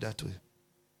it that way.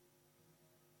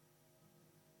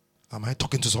 Am I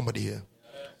talking to somebody here?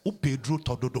 Pedro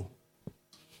Tododo.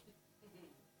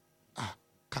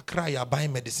 Kakra, you are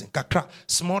buying medicine. Kakra,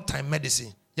 small time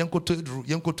medicine.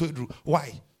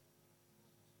 Why?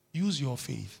 Use your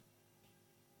faith.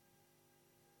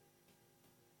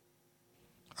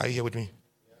 Are you here with me?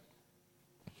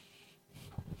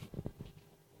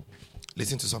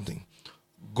 Listen to something.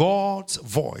 God's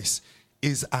voice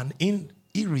is an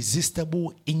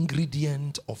irresistible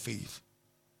ingredient of faith.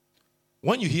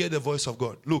 When you hear the voice of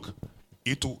God, look,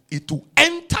 it will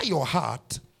enter your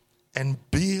heart and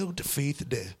build faith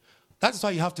there. That's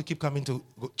why you have to keep coming to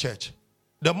church.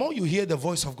 The more you hear the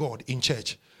voice of God in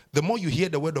church, the more you hear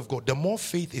the word of God, the more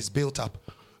faith is built up.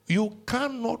 You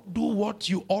cannot do what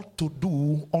you ought to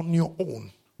do on your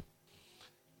own.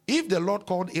 If the Lord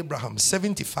called Abraham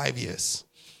 75 years,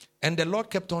 and the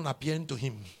Lord kept on appearing to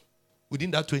him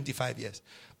within that 25 years,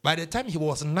 by the time he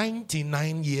was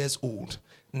 99 years old,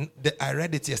 I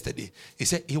read it yesterday, he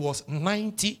said he was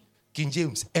 90, King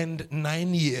James, and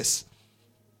 9 years.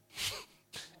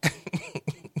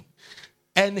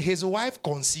 And his wife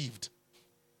conceived.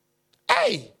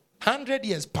 Hey, 100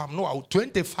 years,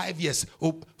 25 years,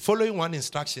 following one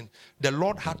instruction, the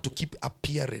Lord had to keep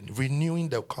appearing, renewing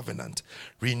the covenant,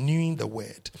 renewing the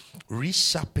word,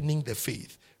 resharpening the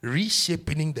faith,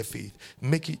 reshaping the faith.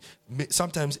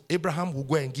 Sometimes Abraham will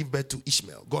go and give birth to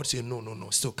Ishmael. God said, no.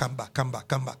 Still come back.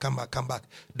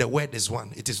 The word is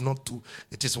one. It is not two.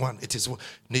 It is one. It is one.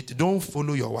 Don't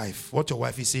follow your wife. What your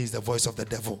wife is saying is the voice of the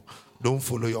devil. Don't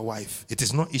follow your wife. It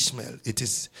is not Ishmael. It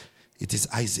is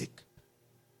Isaac.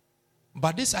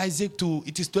 But this Isaac too,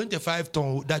 it is 25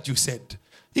 tons that you said.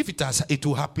 If it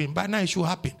will happen. By now it should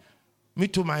happen. Me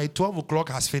too, my 12 o'clock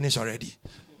has finished already.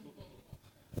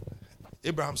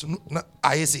 Abraham said,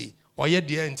 I say, or yet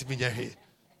the end here.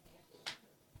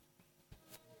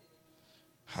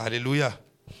 Hallelujah.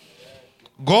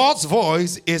 God's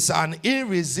voice is an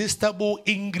irresistible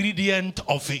ingredient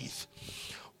of faith.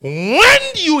 When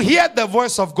you hear the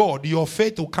voice of God, your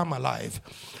faith will come alive.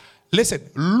 Listen,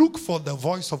 look for the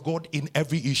voice of God in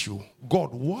every issue.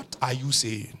 God, what are you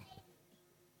saying?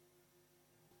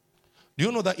 Do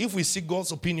you know that if we seek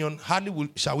God's opinion,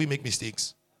 shall we make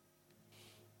mistakes?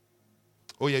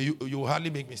 Oh yeah, you hardly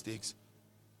make mistakes.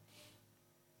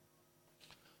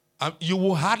 You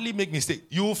will hardly make mistakes.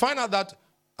 You will find out that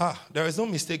there is no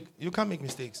mistake. You can't make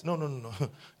mistakes. No.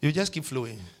 You just keep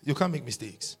flowing. You can't make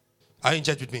mistakes. Are you in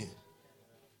church with me?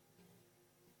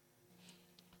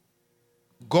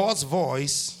 God's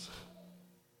voice,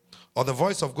 or the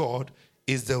voice of God,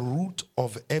 is the root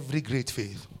of every great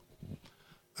faith.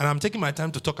 And I'm taking my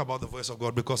time to talk about the voice of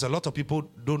God because a lot of people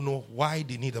don't know why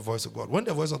they need the voice of God. When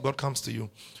the voice of God comes to you,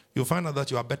 you'll find out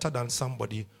that you are better than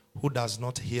somebody who does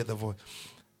not hear the voice.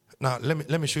 Now,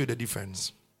 let me show you the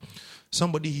difference.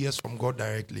 Somebody hears from God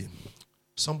directly.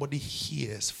 Somebody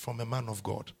hears from a man of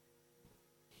God.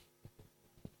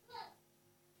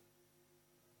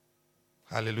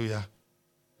 Hallelujah.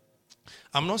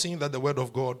 I'm not saying that the word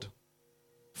of God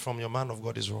from your man of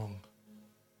God is wrong.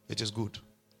 It is good.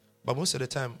 But most of the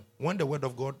time, when the word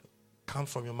of God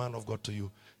comes from your man of God to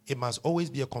you, it must always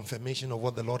be a confirmation of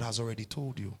what the Lord has already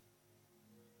told you.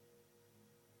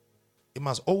 It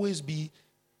must always be,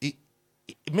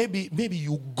 maybe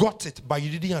you got it, but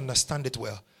you didn't understand it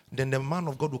well. Then the man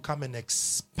of God will come and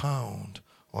expound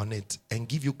on it and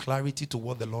give you clarity to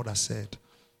what the Lord has said.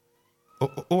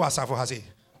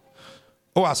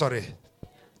 Sorry.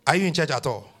 Are you in church at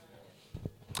all?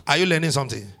 Are you learning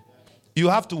something? You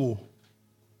have to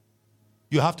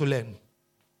learn.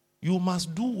 You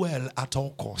must do well at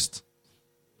all cost.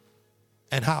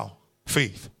 And how?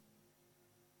 Faith.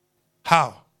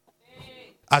 How?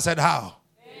 Faith. I said how?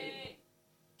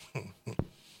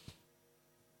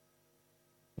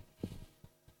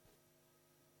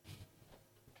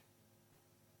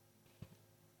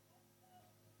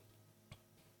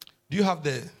 Do you have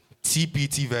the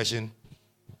TPT version?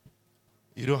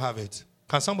 You don't have it.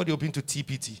 Can somebody open to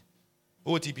TPT?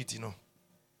 Oh, TPT, no.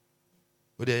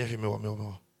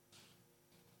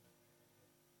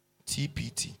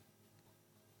 TPT.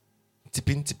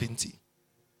 Tipinti.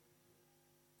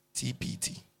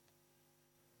 TPT.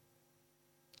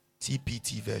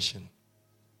 TPT version.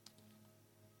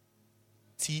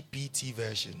 TPT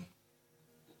version.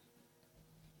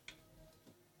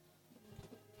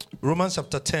 Romans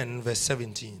chapter 10, verse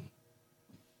 17.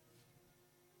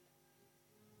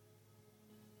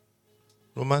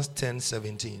 Romans 10,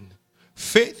 17.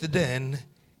 Faith then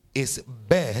is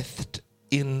birthed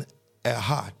in a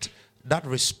heart that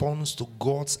responds to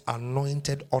God's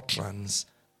anointed utterance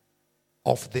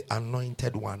of the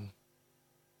anointed one.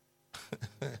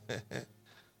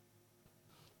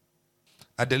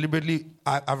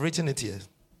 I've written it here.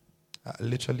 I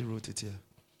literally wrote it here.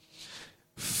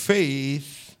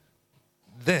 Faith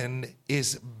then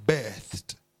is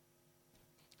birthed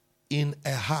in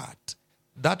a heart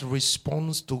that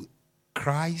responds to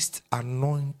Christ's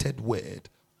anointed word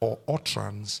or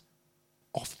utterance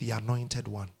of the anointed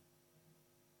one.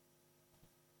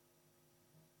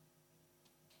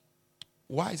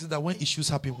 Why is it that when issues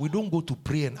happen, we don't go to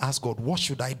pray and ask God, what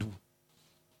should I do?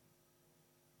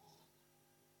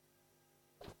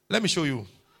 Let me show you.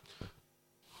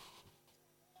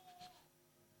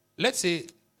 Let's say,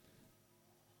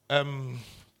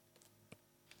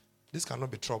 this cannot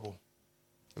be trouble.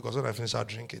 Because when I finish, I'll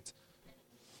drink it.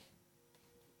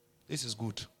 This is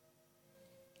good.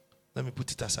 Let me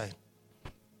put it aside.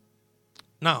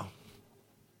 Now,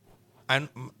 and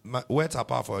my words are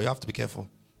powerful. You have to be careful.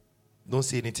 Don't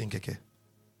say anything, Keke.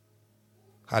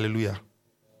 Hallelujah.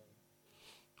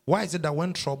 Why is it that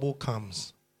when trouble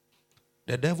comes,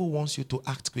 the devil wants you to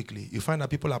act quickly? You find that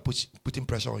people are putting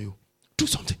pressure on you. Do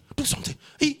something. Do something.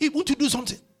 He wants you to do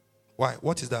something. Why?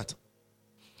 What is that?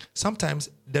 Sometimes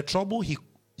the trouble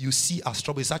you see as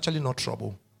trouble is actually not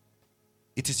trouble.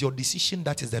 It is your decision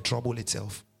that is the trouble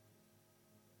itself.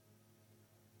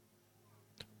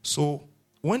 So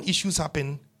when issues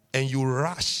happen, and you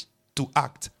rush to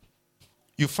act,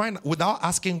 you find, without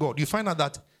asking God, you find out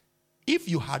that if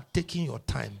you had taken your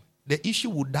time, the issue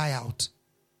would die out.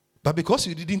 But because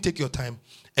you didn't take your time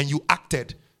and you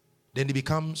acted, then it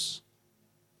becomes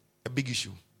a big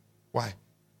issue. Why?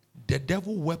 The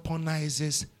devil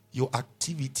weaponizes your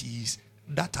activities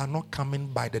that are not coming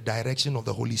by the direction of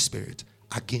the Holy Spirit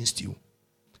against you.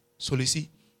 So you see,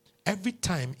 every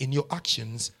time in your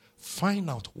actions, find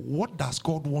out, what does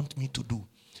God want me to do?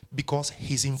 Because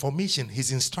his information,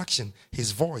 his instruction,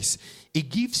 his voice, it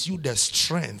gives you the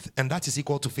strength, and that is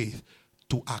equal to faith,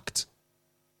 to act.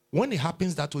 When it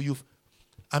happens that way,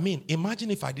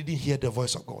 imagine if I didn't hear the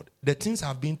voice of God. The things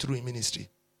I've been through in ministry.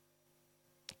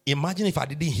 Imagine if I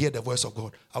didn't hear the voice of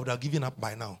God. I would have given up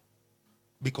by now.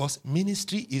 Because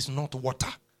ministry is not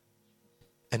water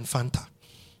and Fanta.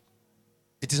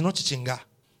 It is not chichinga.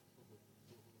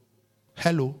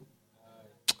 Hello.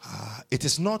 It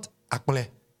is not akmele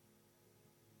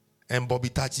and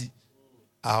bobitachi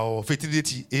or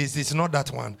fertility. It's not that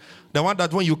one. The one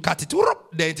that when you cut it,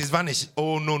 then it is vanished.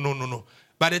 Oh, no.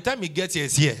 By the time it gets here,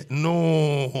 it's here.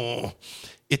 No.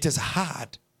 It is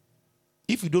hard.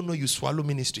 If you don't know you swallow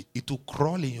ministry, it will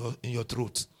crawl in your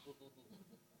throat.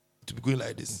 It will be going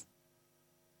like this.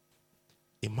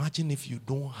 Imagine if you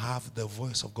don't have the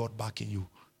voice of God back in you.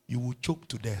 You will choke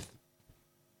to death.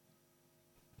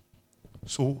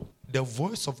 So the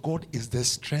voice of God is the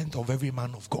strength of every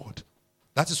man of God.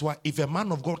 That is why if a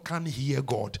man of God can't hear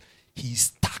God, he's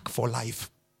stuck for life.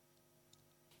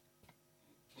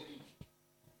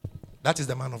 That is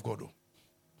the man of God. Though.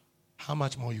 How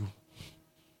much more you?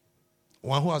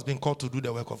 One who has been called to do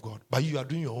the work of God. But you are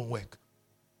doing your own work.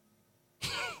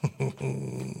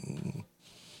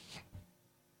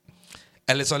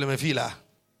 Elesolemefila.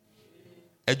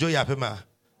 Ejo yapema.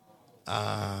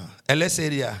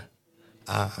 Eleseria.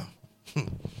 I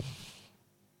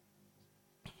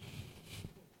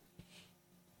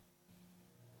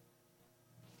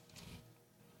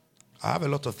have a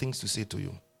lot of things to say to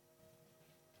you.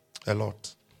 A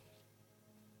lot.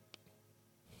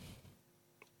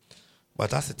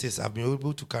 But as it is, I've been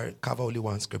able to cover only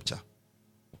one scripture.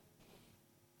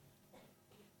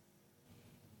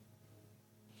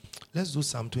 Let's do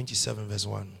Psalm 27 verse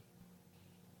 1.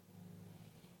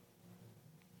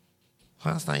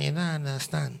 Pastor, you don't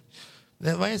understand.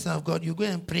 The voice of God, you go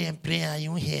and pray and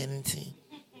you won't hear anything.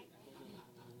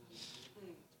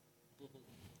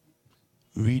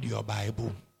 Read your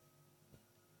Bible.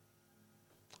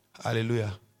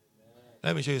 Hallelujah.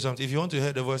 Let me show you something. If you want to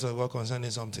hear the voice of God concerning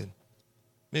something,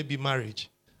 maybe marriage,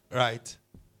 right?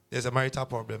 There's a marital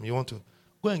problem. You want to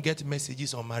go and get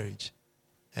messages on marriage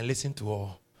and listen to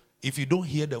all. If you don't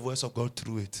hear the voice of God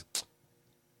through it,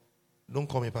 don't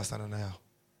call me Pastor Nanaya.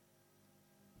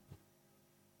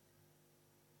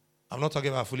 I'm not talking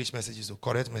about foolish messages, or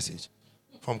correct message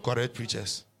from correct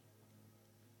preachers.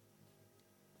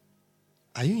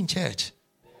 Are you in church?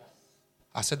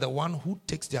 I said the one who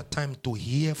takes their time to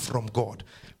hear from God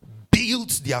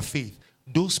builds their faith.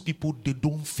 Those people, they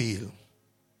don't fail.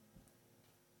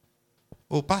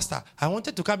 Oh, Pastor, I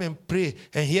wanted to come and pray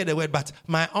and hear the word, but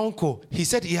my uncle, he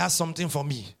said he has something for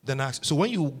me. Then I asked, so when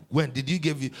you went, did he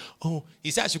give you? Oh,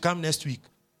 he said I should come next week.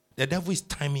 The devil is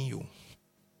timing you.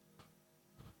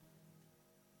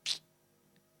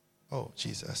 Oh,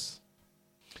 Jesus.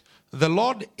 The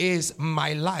Lord is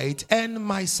my light and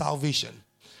my salvation.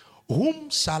 Whom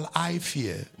shall I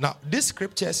fear? Now, these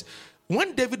scriptures,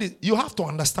 when David is, you have to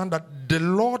understand that the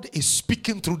Lord is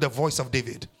speaking through the voice of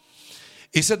David.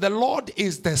 He said, the Lord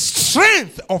is the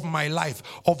strength of my life.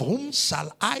 Of whom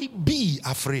shall I be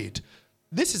afraid?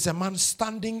 This is a man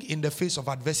standing in the face of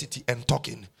adversity and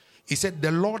talking. He said,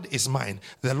 the Lord is mine.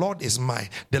 The Lord is mine.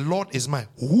 The Lord is mine.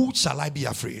 Who shall I be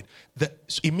afraid?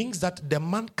 It means that the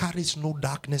man carries no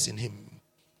darkness in him.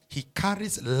 He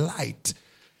carries light.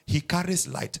 He carries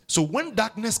light. So when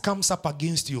darkness comes up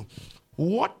against you,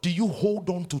 what do you hold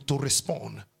on to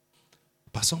respond?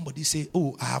 But somebody say,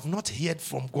 oh, I have not heard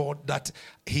from God that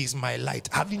he is my light.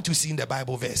 Haven't you seen the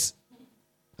Bible verse?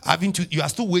 You are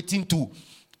still waiting to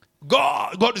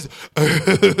God is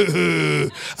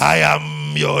I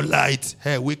am your light.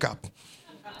 Hey, wake up.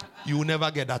 You will never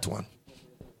get that one.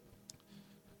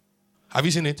 Have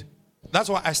you seen it? That's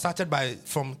why I started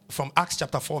from Acts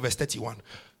chapter 4 verse 31.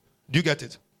 Do you get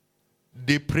it?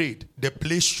 They prayed. The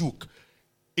place shook.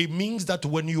 It means that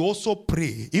when you also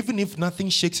pray, even if nothing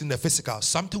shakes in the physical,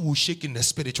 something will shake in the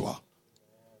spiritual.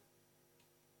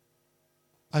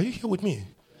 Are you here with me?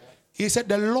 He said,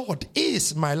 the Lord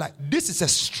is my light. This is a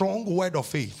strong word of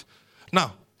faith.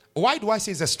 Now, why do I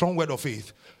say it's a strong word of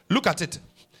faith? Look at it.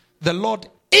 The Lord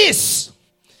is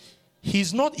He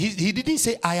didn't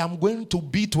say, I am going to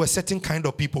be to a certain kind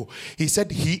of people. He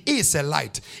said he is a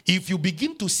light. If you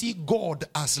begin to see God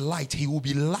as light, he will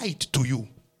be light to you.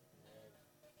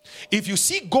 If you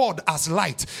see God as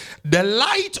light, the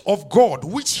light of God,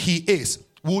 which he is,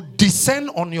 will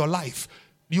descend on your life.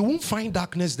 You won't find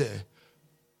darkness there.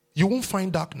 You won't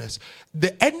find darkness.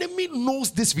 The enemy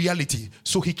knows this reality,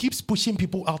 so he keeps pushing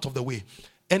people out of the way.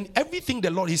 And everything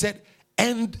the Lord, he said,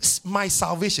 and my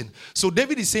salvation. So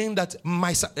David is saying that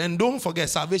and don't forget,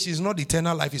 salvation is not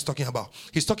eternal life he's talking about.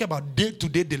 He's talking about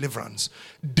day-to-day deliverance,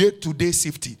 day-to-day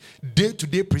safety,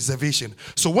 day-to-day preservation.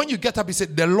 So when you get up, he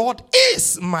said, the Lord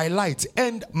is my light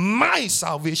and my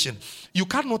salvation. You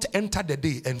cannot enter the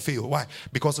day and fail. Why?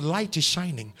 Because light is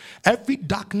shining. Every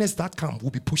darkness that comes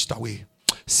will be pushed away.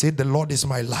 Say, the Lord is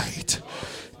my light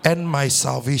and my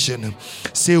salvation.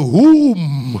 Say,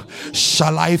 whom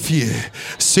shall I fear?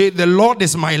 Say, the Lord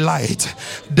is my light.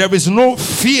 There is no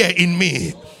fear in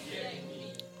me.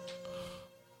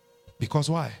 Because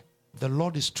why? The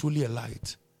Lord is truly a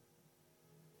light.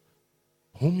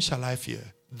 Whom shall I fear?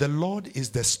 The Lord is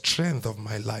the strength of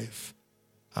my life.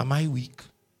 Am I weak?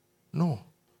 No.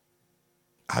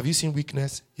 Have you seen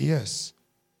weakness? Yes.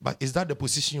 But is that the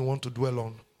position you want to dwell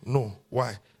on? No.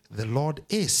 Why? The Lord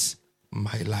is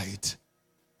my light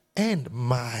and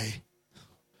my.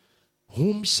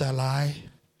 Whom shall I?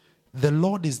 The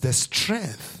Lord is the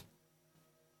strength.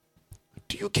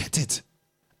 Do you get it?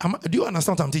 Do you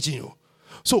understand what I'm teaching you?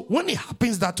 So when it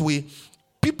happens that way,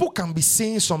 people can be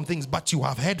saying some things, but you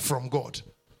have heard from God.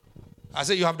 I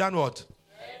say, you have done what?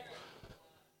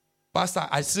 Pastor,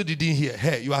 I still didn't hear.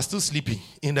 Hey, you are still sleeping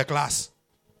in the class.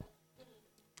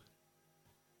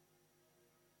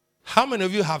 How many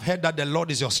of you have heard that the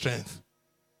Lord is your strength?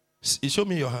 Show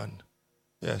me your hand.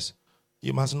 Yes.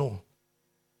 You must know.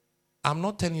 I'm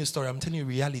not telling you a story. I'm telling you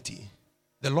reality.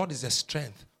 The Lord is the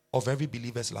strength of every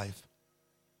believer's life.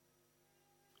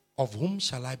 Of whom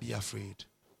shall I be afraid?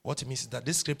 What it means is that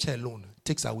this scripture alone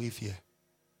takes away fear.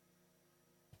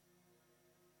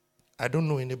 I don't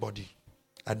know anybody.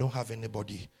 I don't have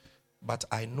anybody. But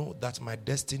I know that my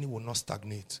destiny will not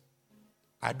stagnate.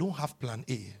 I don't have plan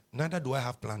A. Neither do I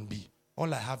have plan B.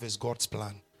 All I have is God's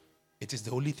plan. It is the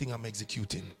only thing I'm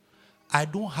executing. I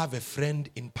don't have a friend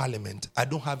in parliament. I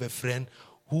don't have a friend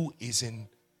who is in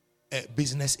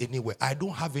business anywhere. I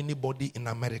don't have anybody in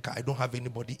America. I don't have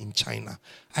anybody in China.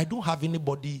 I don't have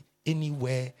anybody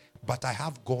anywhere, but I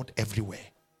have God everywhere.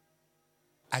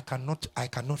 I cannot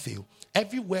fail.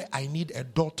 Everywhere I need a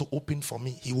door to open for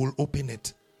me, he will open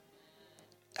it.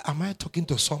 Am I talking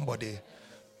to somebody?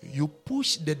 You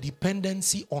push the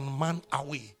dependency on man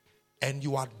away and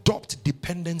you adopt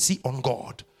dependency on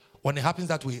God. When it happens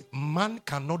that way, man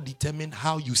cannot determine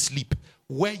how you sleep,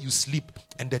 where you sleep,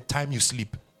 and the time you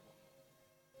sleep.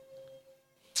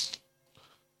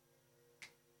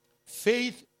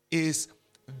 Faith is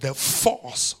the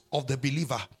force of the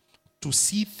believer to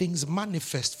see things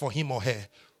manifest for him or her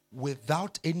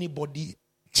without anybody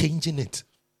changing it.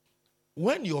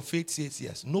 When your faith says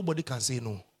yes, nobody can say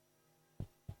no.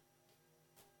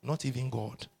 Not even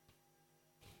God.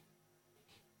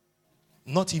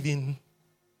 Not even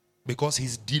because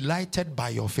he's delighted by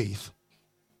your faith.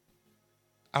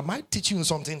 Am I teaching you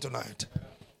something tonight?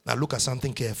 Now look at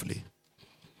something carefully.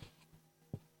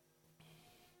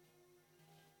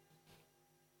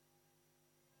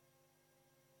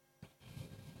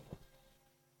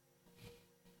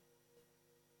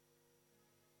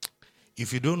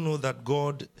 If you don't know that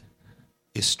God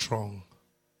is strong,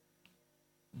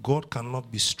 God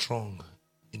cannot be strong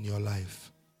in your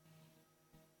life.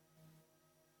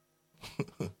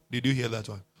 Did you hear that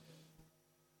one?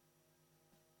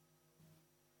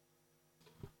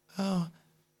 Oh,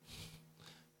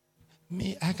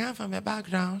 me, I come from a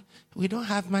background, we don't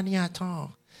have money at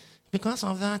all. Because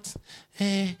of that,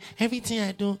 everything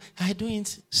I do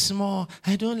it small.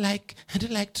 I don't like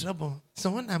trouble.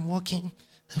 So when I'm walking,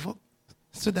 I walk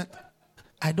so that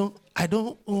I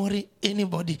don't worry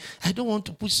anybody. I don't want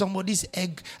to push somebody's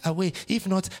egg away. If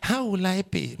not, how will I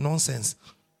pay? Nonsense.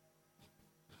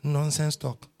 Nonsense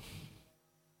talk.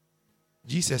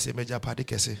 Jesus said, "Major party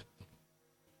kese."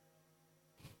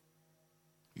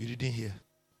 You didn't hear.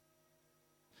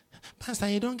 Pastor,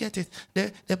 you don't get it.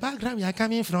 The background you are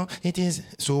coming from, it is.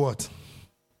 So what?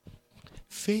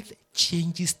 Faith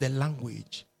changes the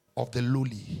language of the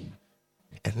lowly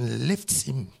and lifts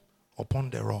him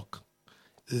upon the rock.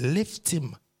 Lift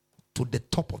him to the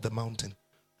top of the mountain.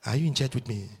 Are you in church with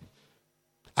me?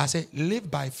 I say, live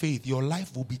by faith. Your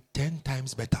life will be 10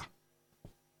 times better.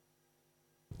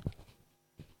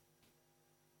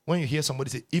 When you hear somebody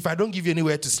say, if I don't give you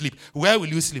anywhere to sleep, where will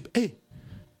you sleep? Hey.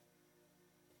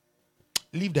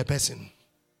 leave the person.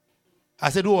 I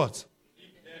said, what?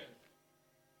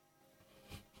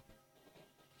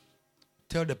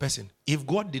 Tell the person, if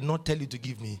God did not tell you to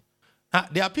give me.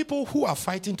 There are people who are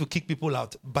fighting to kick people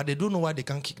out, but they don't know why they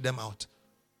can't kick them out.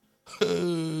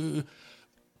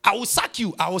 I will sack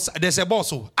you. There's a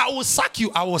boss. I will sack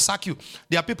you. I will sack you.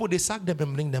 There are people, they sack them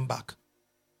and bring them back.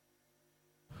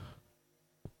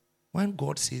 When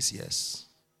God says yes,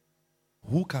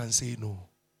 who can say no?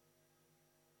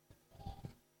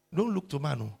 Don't look to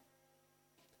man.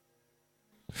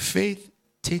 Faith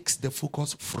takes the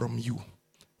focus from you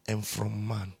and from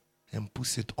man and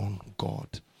puts it on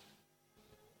God.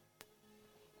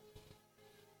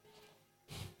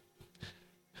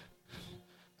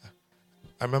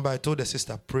 I remember I told the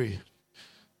sister, pray.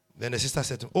 Then the sister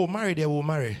said to me, oh, marry, they will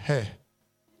marry. Hey.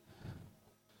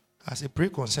 I said, pray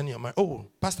concerning your marriage. Oh,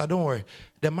 pastor, don't worry.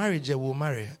 The marriage they will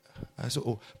marry. I said,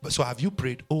 oh, but so have you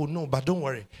prayed? Oh, no, but don't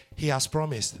worry. He has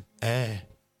promised.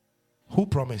 Who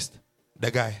promised? The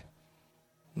guy.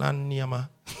 Nanyama.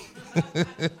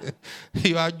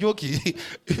 You are joking.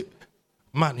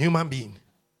 Man, human being.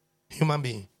 Human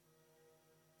being.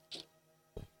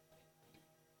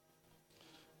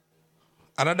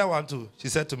 Another one too, she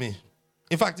said to me.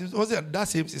 In fact, it was that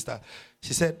same sister.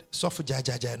 She said, Sofu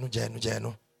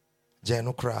jano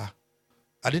kra.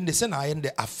 I didn't they send I end the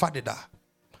afadeda.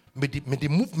 May the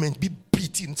movement be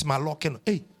beat into my locking.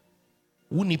 Hey,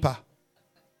 Wunipa.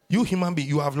 You human being,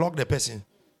 you have locked the person.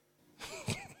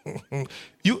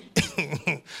 You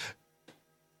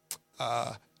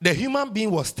the human being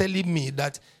was telling me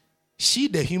that she,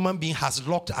 the human being, has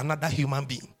locked another human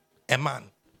being, a man.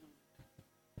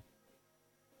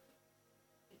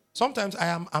 Sometimes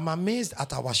I'm amazed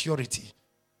at our surety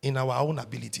in our own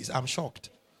abilities. I'm shocked.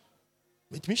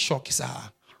 It means shock is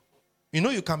you know,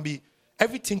 you can be,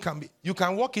 everything can be, you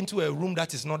can walk into a room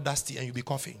that is not dusty and you'll be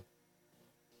coughing.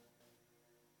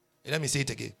 Let me say it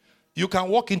again. You can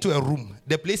walk into a room,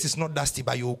 the place is not dusty,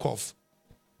 but you will cough.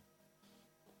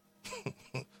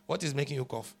 What is making you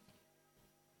cough?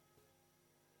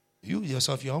 You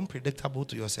yourself, you're unpredictable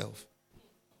to yourself.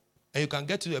 And you can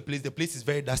get to a place, the place is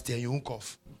very dusty and you won't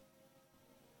cough.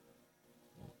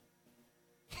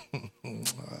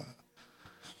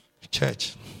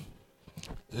 Church,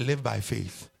 live by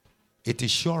faith. It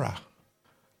is surer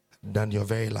than your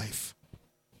very life.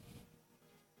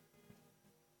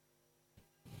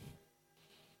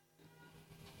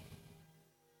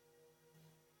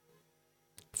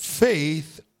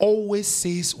 Faith always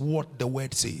says what the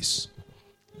word says.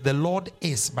 The Lord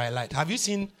is my light. Have you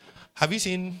seen,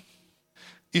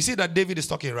 you see that David is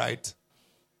talking, right?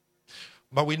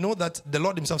 But we know that the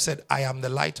Lord himself said, I am the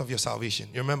light of your salvation.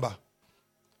 You remember?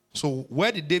 So where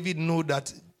did David know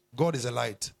that God is a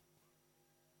light?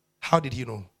 How did he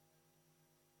know?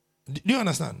 Do you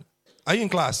understand? Are you in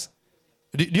class?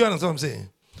 Do you understand what I'm saying?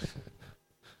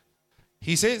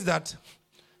 He says that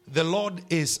the Lord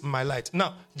is my light.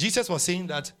 Now, Jesus was saying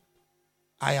that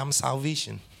I am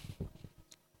salvation.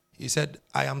 He said,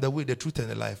 I am the way, the truth, and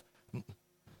the life.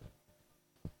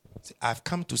 I've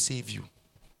come to save you.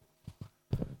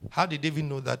 How did David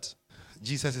know that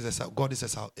Jesus is God is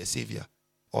a savior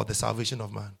or the salvation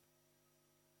of man?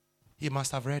 He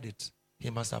must have read it. He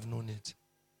must have known it.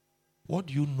 What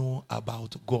do you know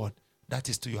about God that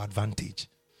is to your advantage?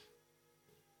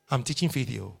 I'm teaching faith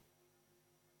here.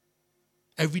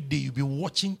 Every day you'll be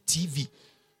watching TV.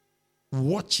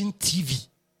 Watching TV.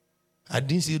 I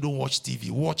didn't say don't watch TV.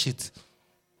 Watch it.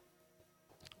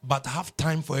 But have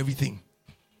time for everything.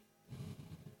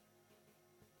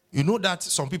 You know that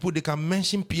some people, they can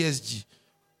mention PSG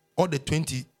or the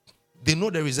 20. They know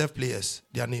the reserve players,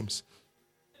 their names.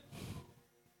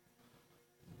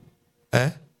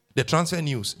 The transfer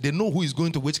news. They know who is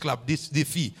going to which club. The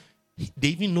fee. They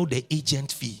even know the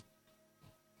agent fee.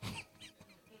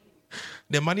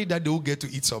 The money that they will get to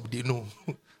eat some, they know.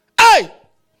 Hey!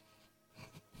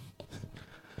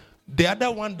 The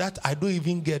other one that I don't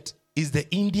even get is the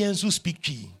Indians who speak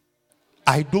Chi.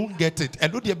 I don't get it. I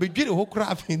know they are beginning to hook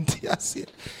up in the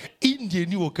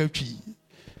Indian you okay Chi.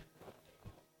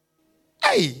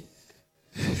 Hey!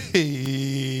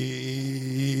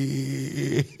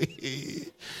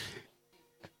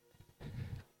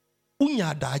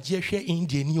 Unya da jeshe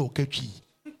Indian you okay Chi.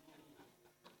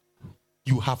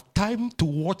 You have time to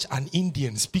watch an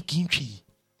Indian speaking Chi.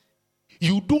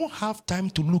 You don't have time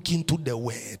to look into the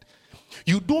word.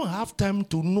 You don't have time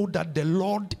to know that the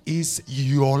Lord is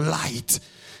your light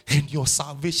and your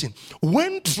salvation.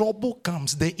 When trouble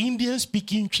comes, the Indian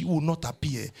speaking Chi will not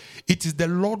appear. It is the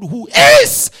Lord who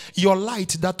is your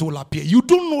light that will appear. You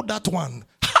don't know that one.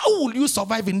 How will you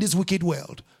survive in this wicked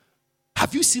world?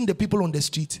 Have you seen the people on the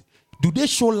street? Do they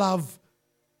show love?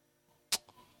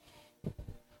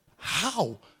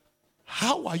 How?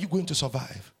 How are you going to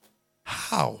survive?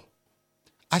 How?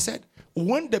 I said,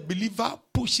 when the believer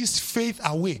pushes faith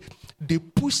away, they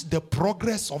push the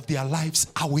progress of their lives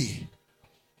away.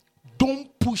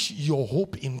 Don't push your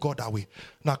hope in God away.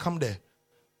 Now come there.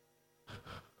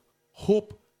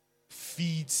 Hope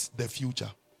feeds the future.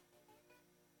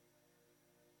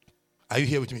 Are you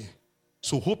here with me?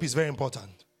 So hope is very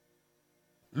important.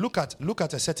 Look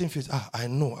at a certain future. I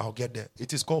know I'll get there.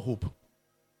 It is called hope.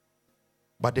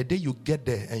 But the day you get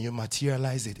there and you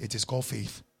materialize it, it is called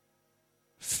faith.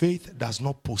 Faith does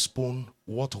not postpone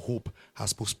what hope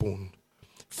has postponed.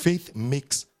 Faith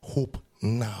makes hope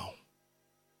now.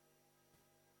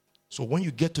 So when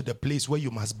you get to the place where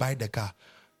you must buy the car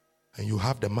and you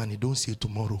have the money, don't say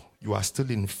tomorrow. You are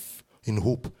still in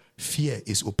hope. Fear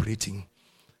is operating.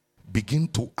 Begin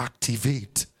to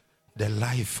activate the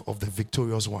life of the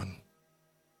victorious one.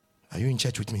 Are you in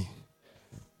church with me?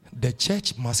 The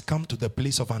church must come to the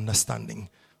place of understanding.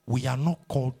 We are not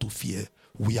called to fear.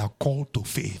 We are called to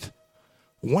faith.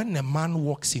 When a man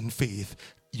walks in faith,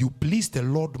 you please the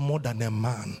Lord more than a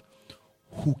man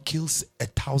who kills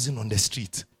 1,000 on the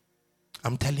street.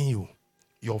 I'm telling you,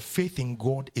 your faith in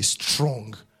God is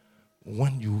strong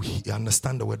when you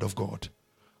understand the word of God.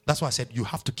 That's why I said you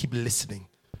have to keep listening.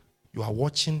 You are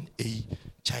watching a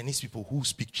Chinese people who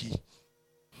speak Chi.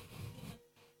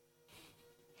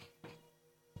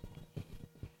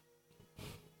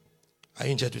 Are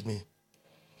you in church with me?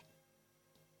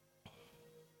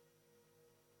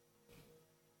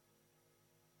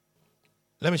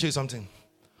 Let me show you something.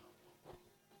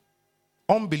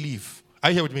 Unbelief.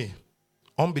 Are you here with me?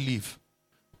 Unbelief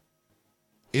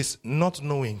is not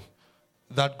knowing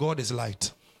that God is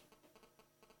light.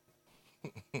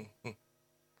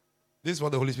 This is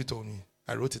what the Holy Spirit told me.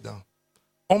 I wrote it down.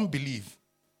 Unbelief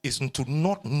is to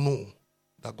not know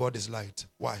that God is light.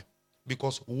 Why?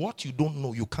 Because what you don't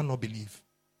know, you cannot believe.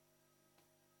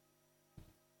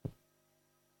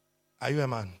 Are you a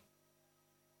man?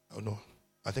 Oh no,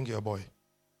 I think you're a boy.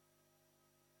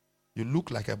 You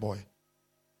look like a boy.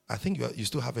 I think you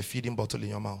still have a feeding bottle in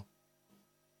your mouth.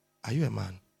 Are you a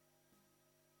man?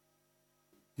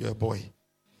 You're a boy.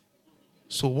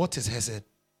 So what is Hesed?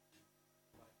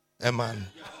 A man.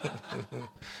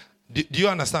 do you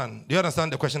understand? Do you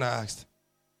understand the question I asked?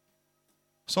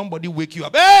 Somebody wake you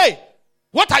up. Hey!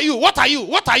 What are you? What are you?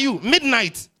 What are you?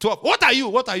 Midnight, 12. What are you?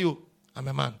 What are you? I'm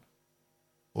a man.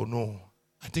 Oh no.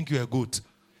 I think you're a goat.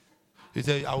 You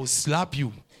say, I will slap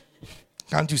you.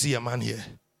 Can't you see a man here?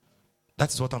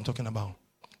 That's what I'm talking about.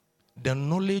 The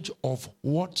knowledge of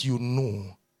what you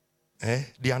know,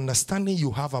 the understanding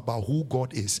you have about who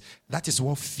God is, that is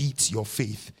what feeds your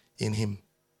faith in Him.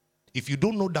 If you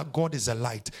don't know that God is a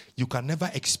light, you can never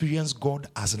experience God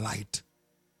as light.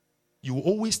 You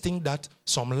always think that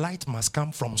some light must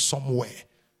come from somewhere.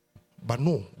 But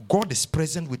no, God is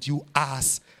present with you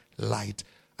as light.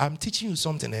 I'm teaching you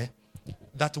something,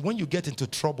 that when you get into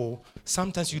trouble,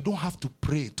 sometimes you don't have to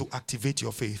pray to activate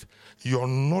your faith. Your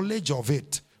knowledge of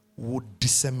it would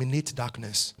disseminate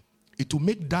darkness. It will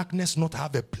make darkness not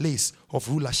have a place of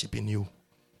rulership in you.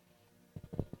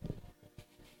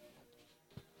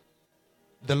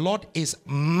 The Lord is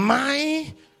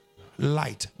my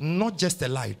light, not just a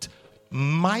light.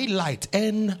 My light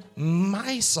and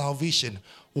my salvation.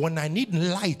 When I need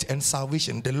light and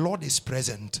salvation, the Lord is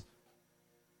present.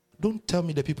 Don't tell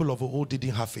me the people of old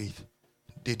didn't have faith.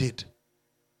 They did.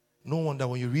 No wonder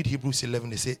when you read Hebrews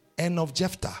 11, they say, and of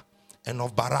Jephthah, and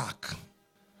of Barak.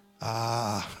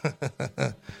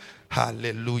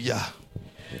 Hallelujah.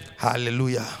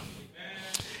 Hallelujah.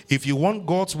 If you want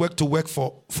God's work to work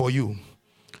for you,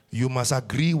 you must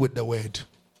agree with the word.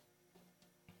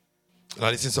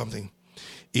 Now listen to something.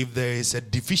 If there is a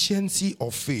deficiency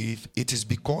of faith, it is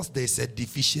because there is a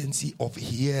deficiency of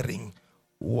hearing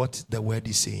what the word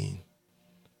is saying.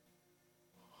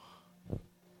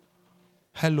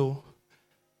 Hello.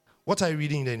 What are you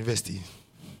reading in the university?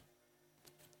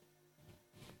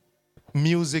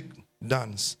 Music,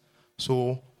 dance.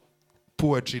 So,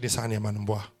 poetry, this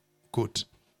good.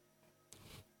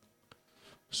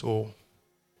 So,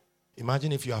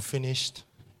 imagine if you are finished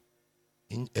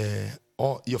in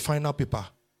or your final paper.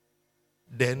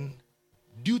 Then,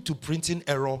 due to printing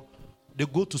error, they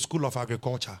go to School of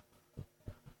Agriculture.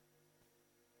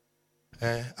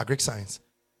 Agric Science.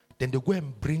 Then they go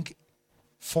and bring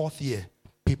 4th year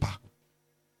paper.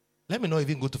 Let me not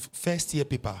even go to 1st year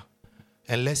paper.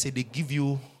 And let's say they give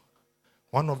you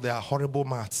one of their horrible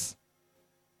maths.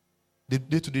 They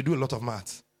do a lot of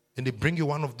maths. And they bring you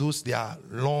one of those, their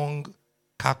long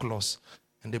calculus.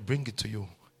 And they bring it to you.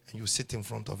 And you sit in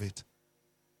front of it.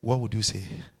 what would you say?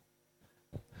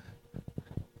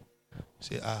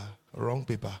 Say, wrong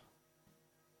paper.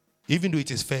 Even though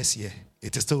it is first year,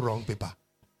 it is still wrong paper.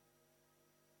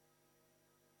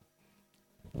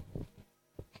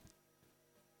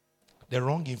 The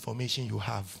wrong information you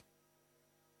have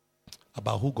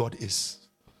about who God is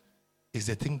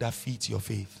the thing that feeds your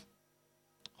faith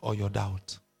or your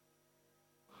doubt.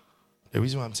 The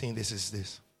reason why I'm saying this is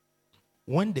this.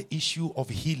 When the issue of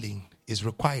healing is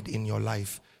required in your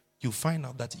life, you find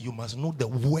out that you must know the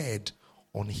word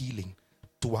on healing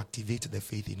to activate the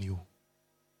faith in you.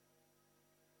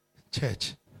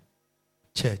 Church,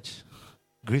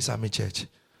 Grace Army Church,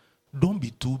 don't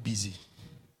be too busy.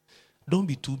 Don't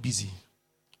be too busy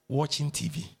watching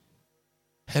TV.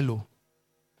 Hello.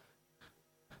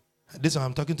 This one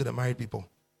I'm talking to the married people.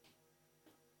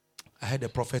 I heard a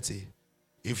prophet say,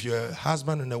 if you're a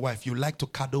husband and a wife, you like to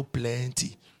cuddle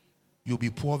plenty, you'll be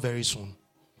poor very soon.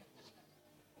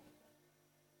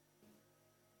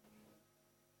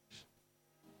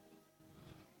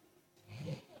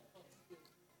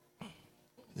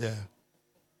 Yeah.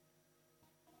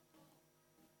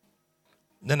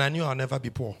 Then I knew I'll never be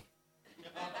poor.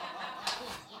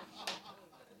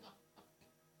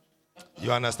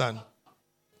 You understand?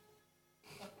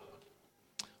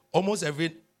 Almost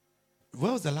every...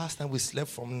 When was the last time we slept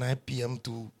from 9 p.m.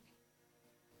 to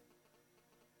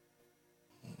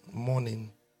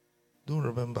morning? Don't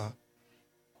remember.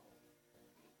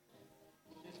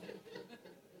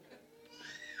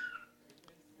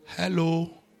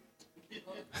 Hello.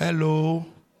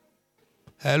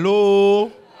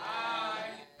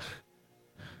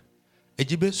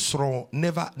 Ejibe sro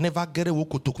never get a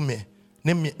woko tokume.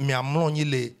 Ne mi amlonyi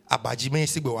le abajime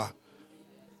sigbewa.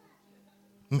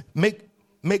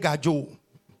 Make a Joe,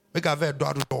 make a very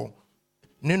do.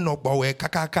 Ne no bawe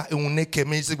kakaka une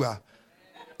keme sigba.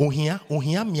 Ohia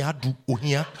miadu,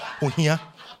 ohia.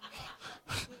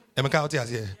 Emeka out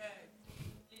here.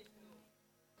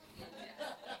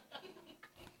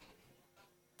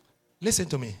 Listen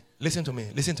to me.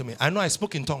 I know I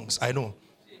spoke in tongues. I know.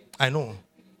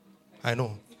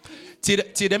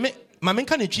 Tideme, Mamin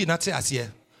can you not say as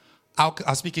here?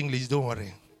 I'll speak English, don't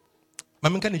worry.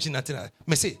 Mamin can you not say?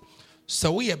 Me say,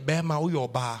 so we a bear ma your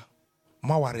bar,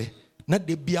 maware. Not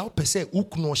the biao pese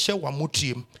ukno she wa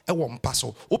motrium, e won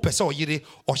paso, o pese o yire,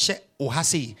 o she o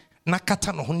hase,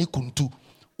 nakata no honi kuntu.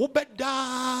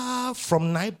 Obeda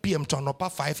from 9 p.m. to another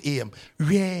 5 a.m.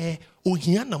 Re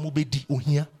ohia na mubedi,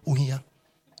 ohia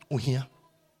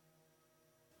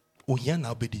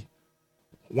na bedi.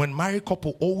 When married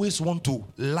couple always want to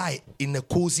lie in a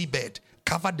cozy bed,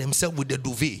 cover themselves with the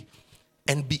duvet,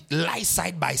 and lie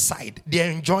side by side, they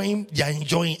are enjoying.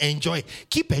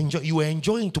 Keep enjoying. You are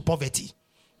enjoying to poverty.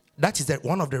 That is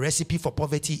one of the recipe for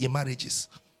poverty in marriages.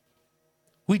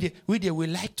 We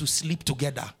like to sleep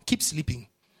together. Keep sleeping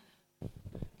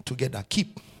together.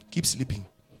 Keep sleeping.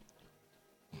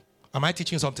 Am I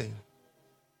teaching something?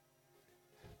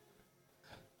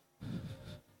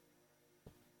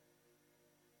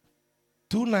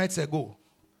 Two nights ago,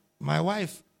 my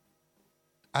wife,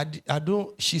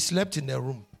 she slept in the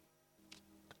room.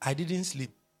 I didn't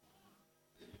sleep.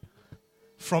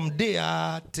 From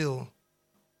there till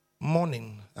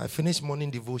morning, I finished morning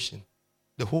devotion.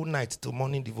 The whole night till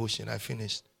morning devotion, I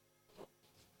finished.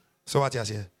 So what you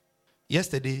say?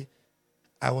 Yesterday,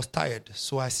 I was tired,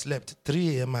 so I slept.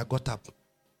 3 a.m. I got up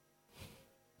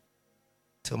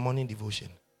till morning devotion.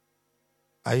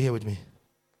 Are you here with me?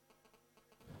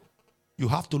 You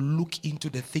have to look into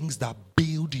the things that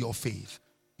build your faith.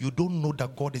 You don't know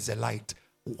that God is a light.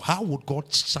 How would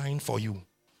God shine for you?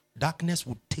 Darkness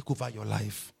would take over your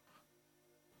life.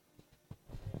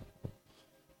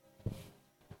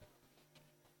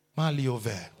 Mali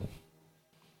over.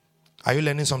 Are you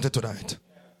learning something tonight?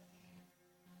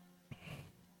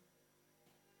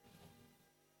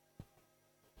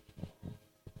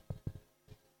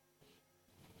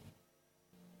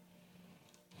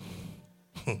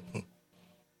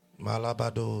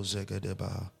 Malabado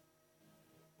zegedeba.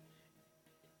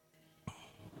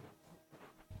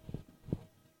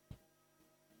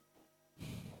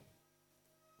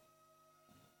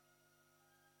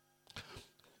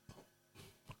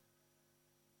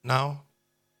 Now,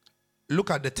 look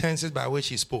at the tenses by which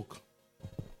he spoke.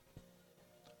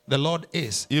 The Lord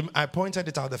is. I pointed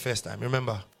it out the first time.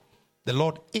 Remember, the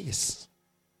Lord is.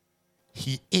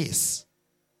 He is.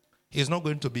 He is not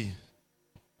going to be.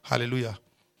 Hallelujah.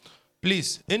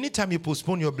 Please, anytime you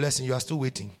postpone your blessing, you are still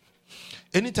waiting.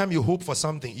 Anytime you hope for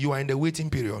something, you are in the waiting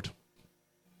period.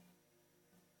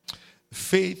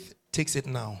 Faith takes it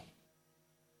now.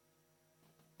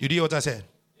 Did you hear what I said?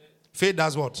 Faith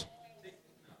does what?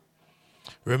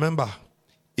 Remember,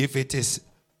 if it is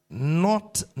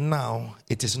not now,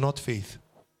 it is not faith.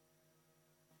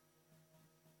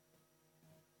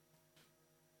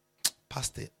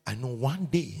 Pastor, I know one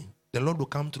day the Lord will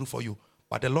come through for you,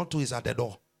 but the Lord too is at the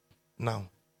door. Now,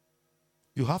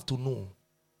 you have to know.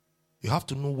 You have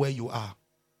to know where you are.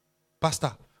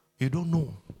 Pastor, you don't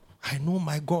know. I know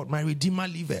my God, my Redeemer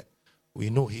liveth. We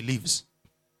know he lives.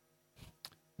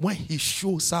 When he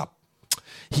shows up,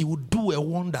 he will do a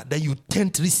wonder that you turn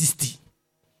 360.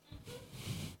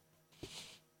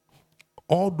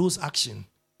 All those actions,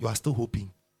 you are still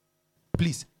hoping.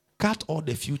 Please, cut all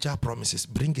the future promises.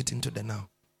 Bring it into the now.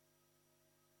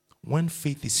 When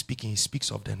faith is speaking, he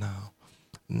speaks of the now.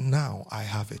 Now I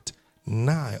have it.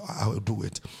 Now I will do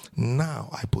it. Now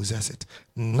I possess it.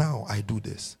 Now I do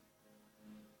this.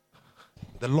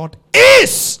 The Lord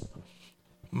is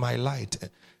my light.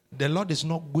 The Lord is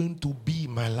not going to be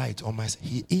my light or my...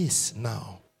 He is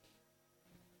now.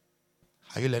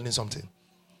 Are you learning something?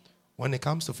 When it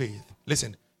comes to faith,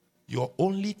 listen, your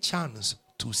only chance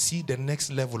to see the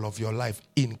next level of your life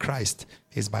in Christ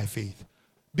is by faith.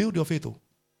 Build your faith.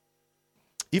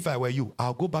 If I were you,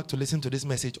 I'll go back to listen to this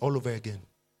message all over again.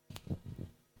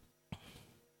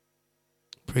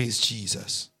 Praise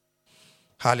Jesus.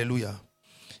 Hallelujah.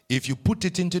 If you put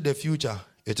it into the future,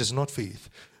 it is not faith.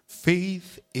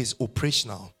 Faith is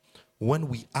operational when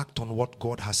we act on what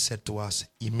God has said to us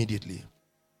immediately.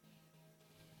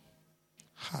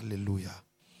 Hallelujah.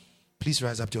 Please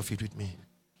rise up to your feet with me.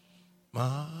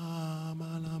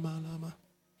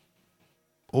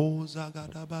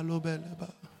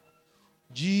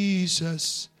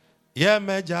 Jesus.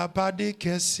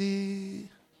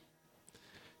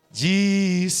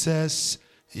 Jesus.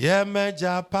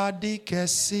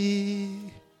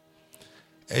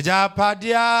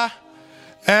 Ejapadia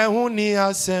ehuni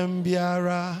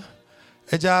asembiara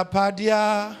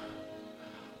ejapadia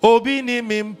obini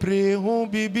mimpre hu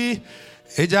bibi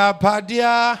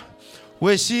ejapadia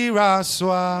weshira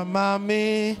swa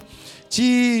mami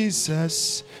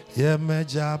Jesus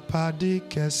yemejapadi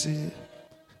kesi.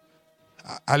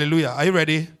 Hallelujah. Are you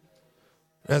ready?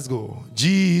 Let's go.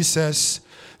 Jesus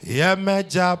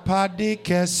yemejapadi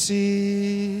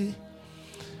kesi.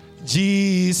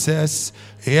 Jesus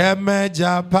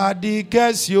yemejapadi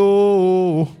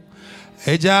kesyo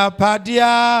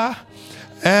ejapadia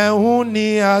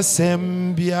ehuni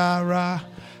asembiara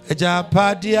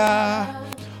ejapadia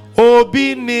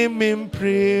obini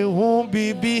mimpre hu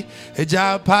bibi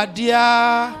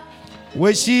ejapadia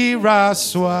weshira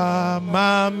swa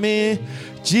mami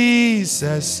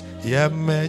Jesus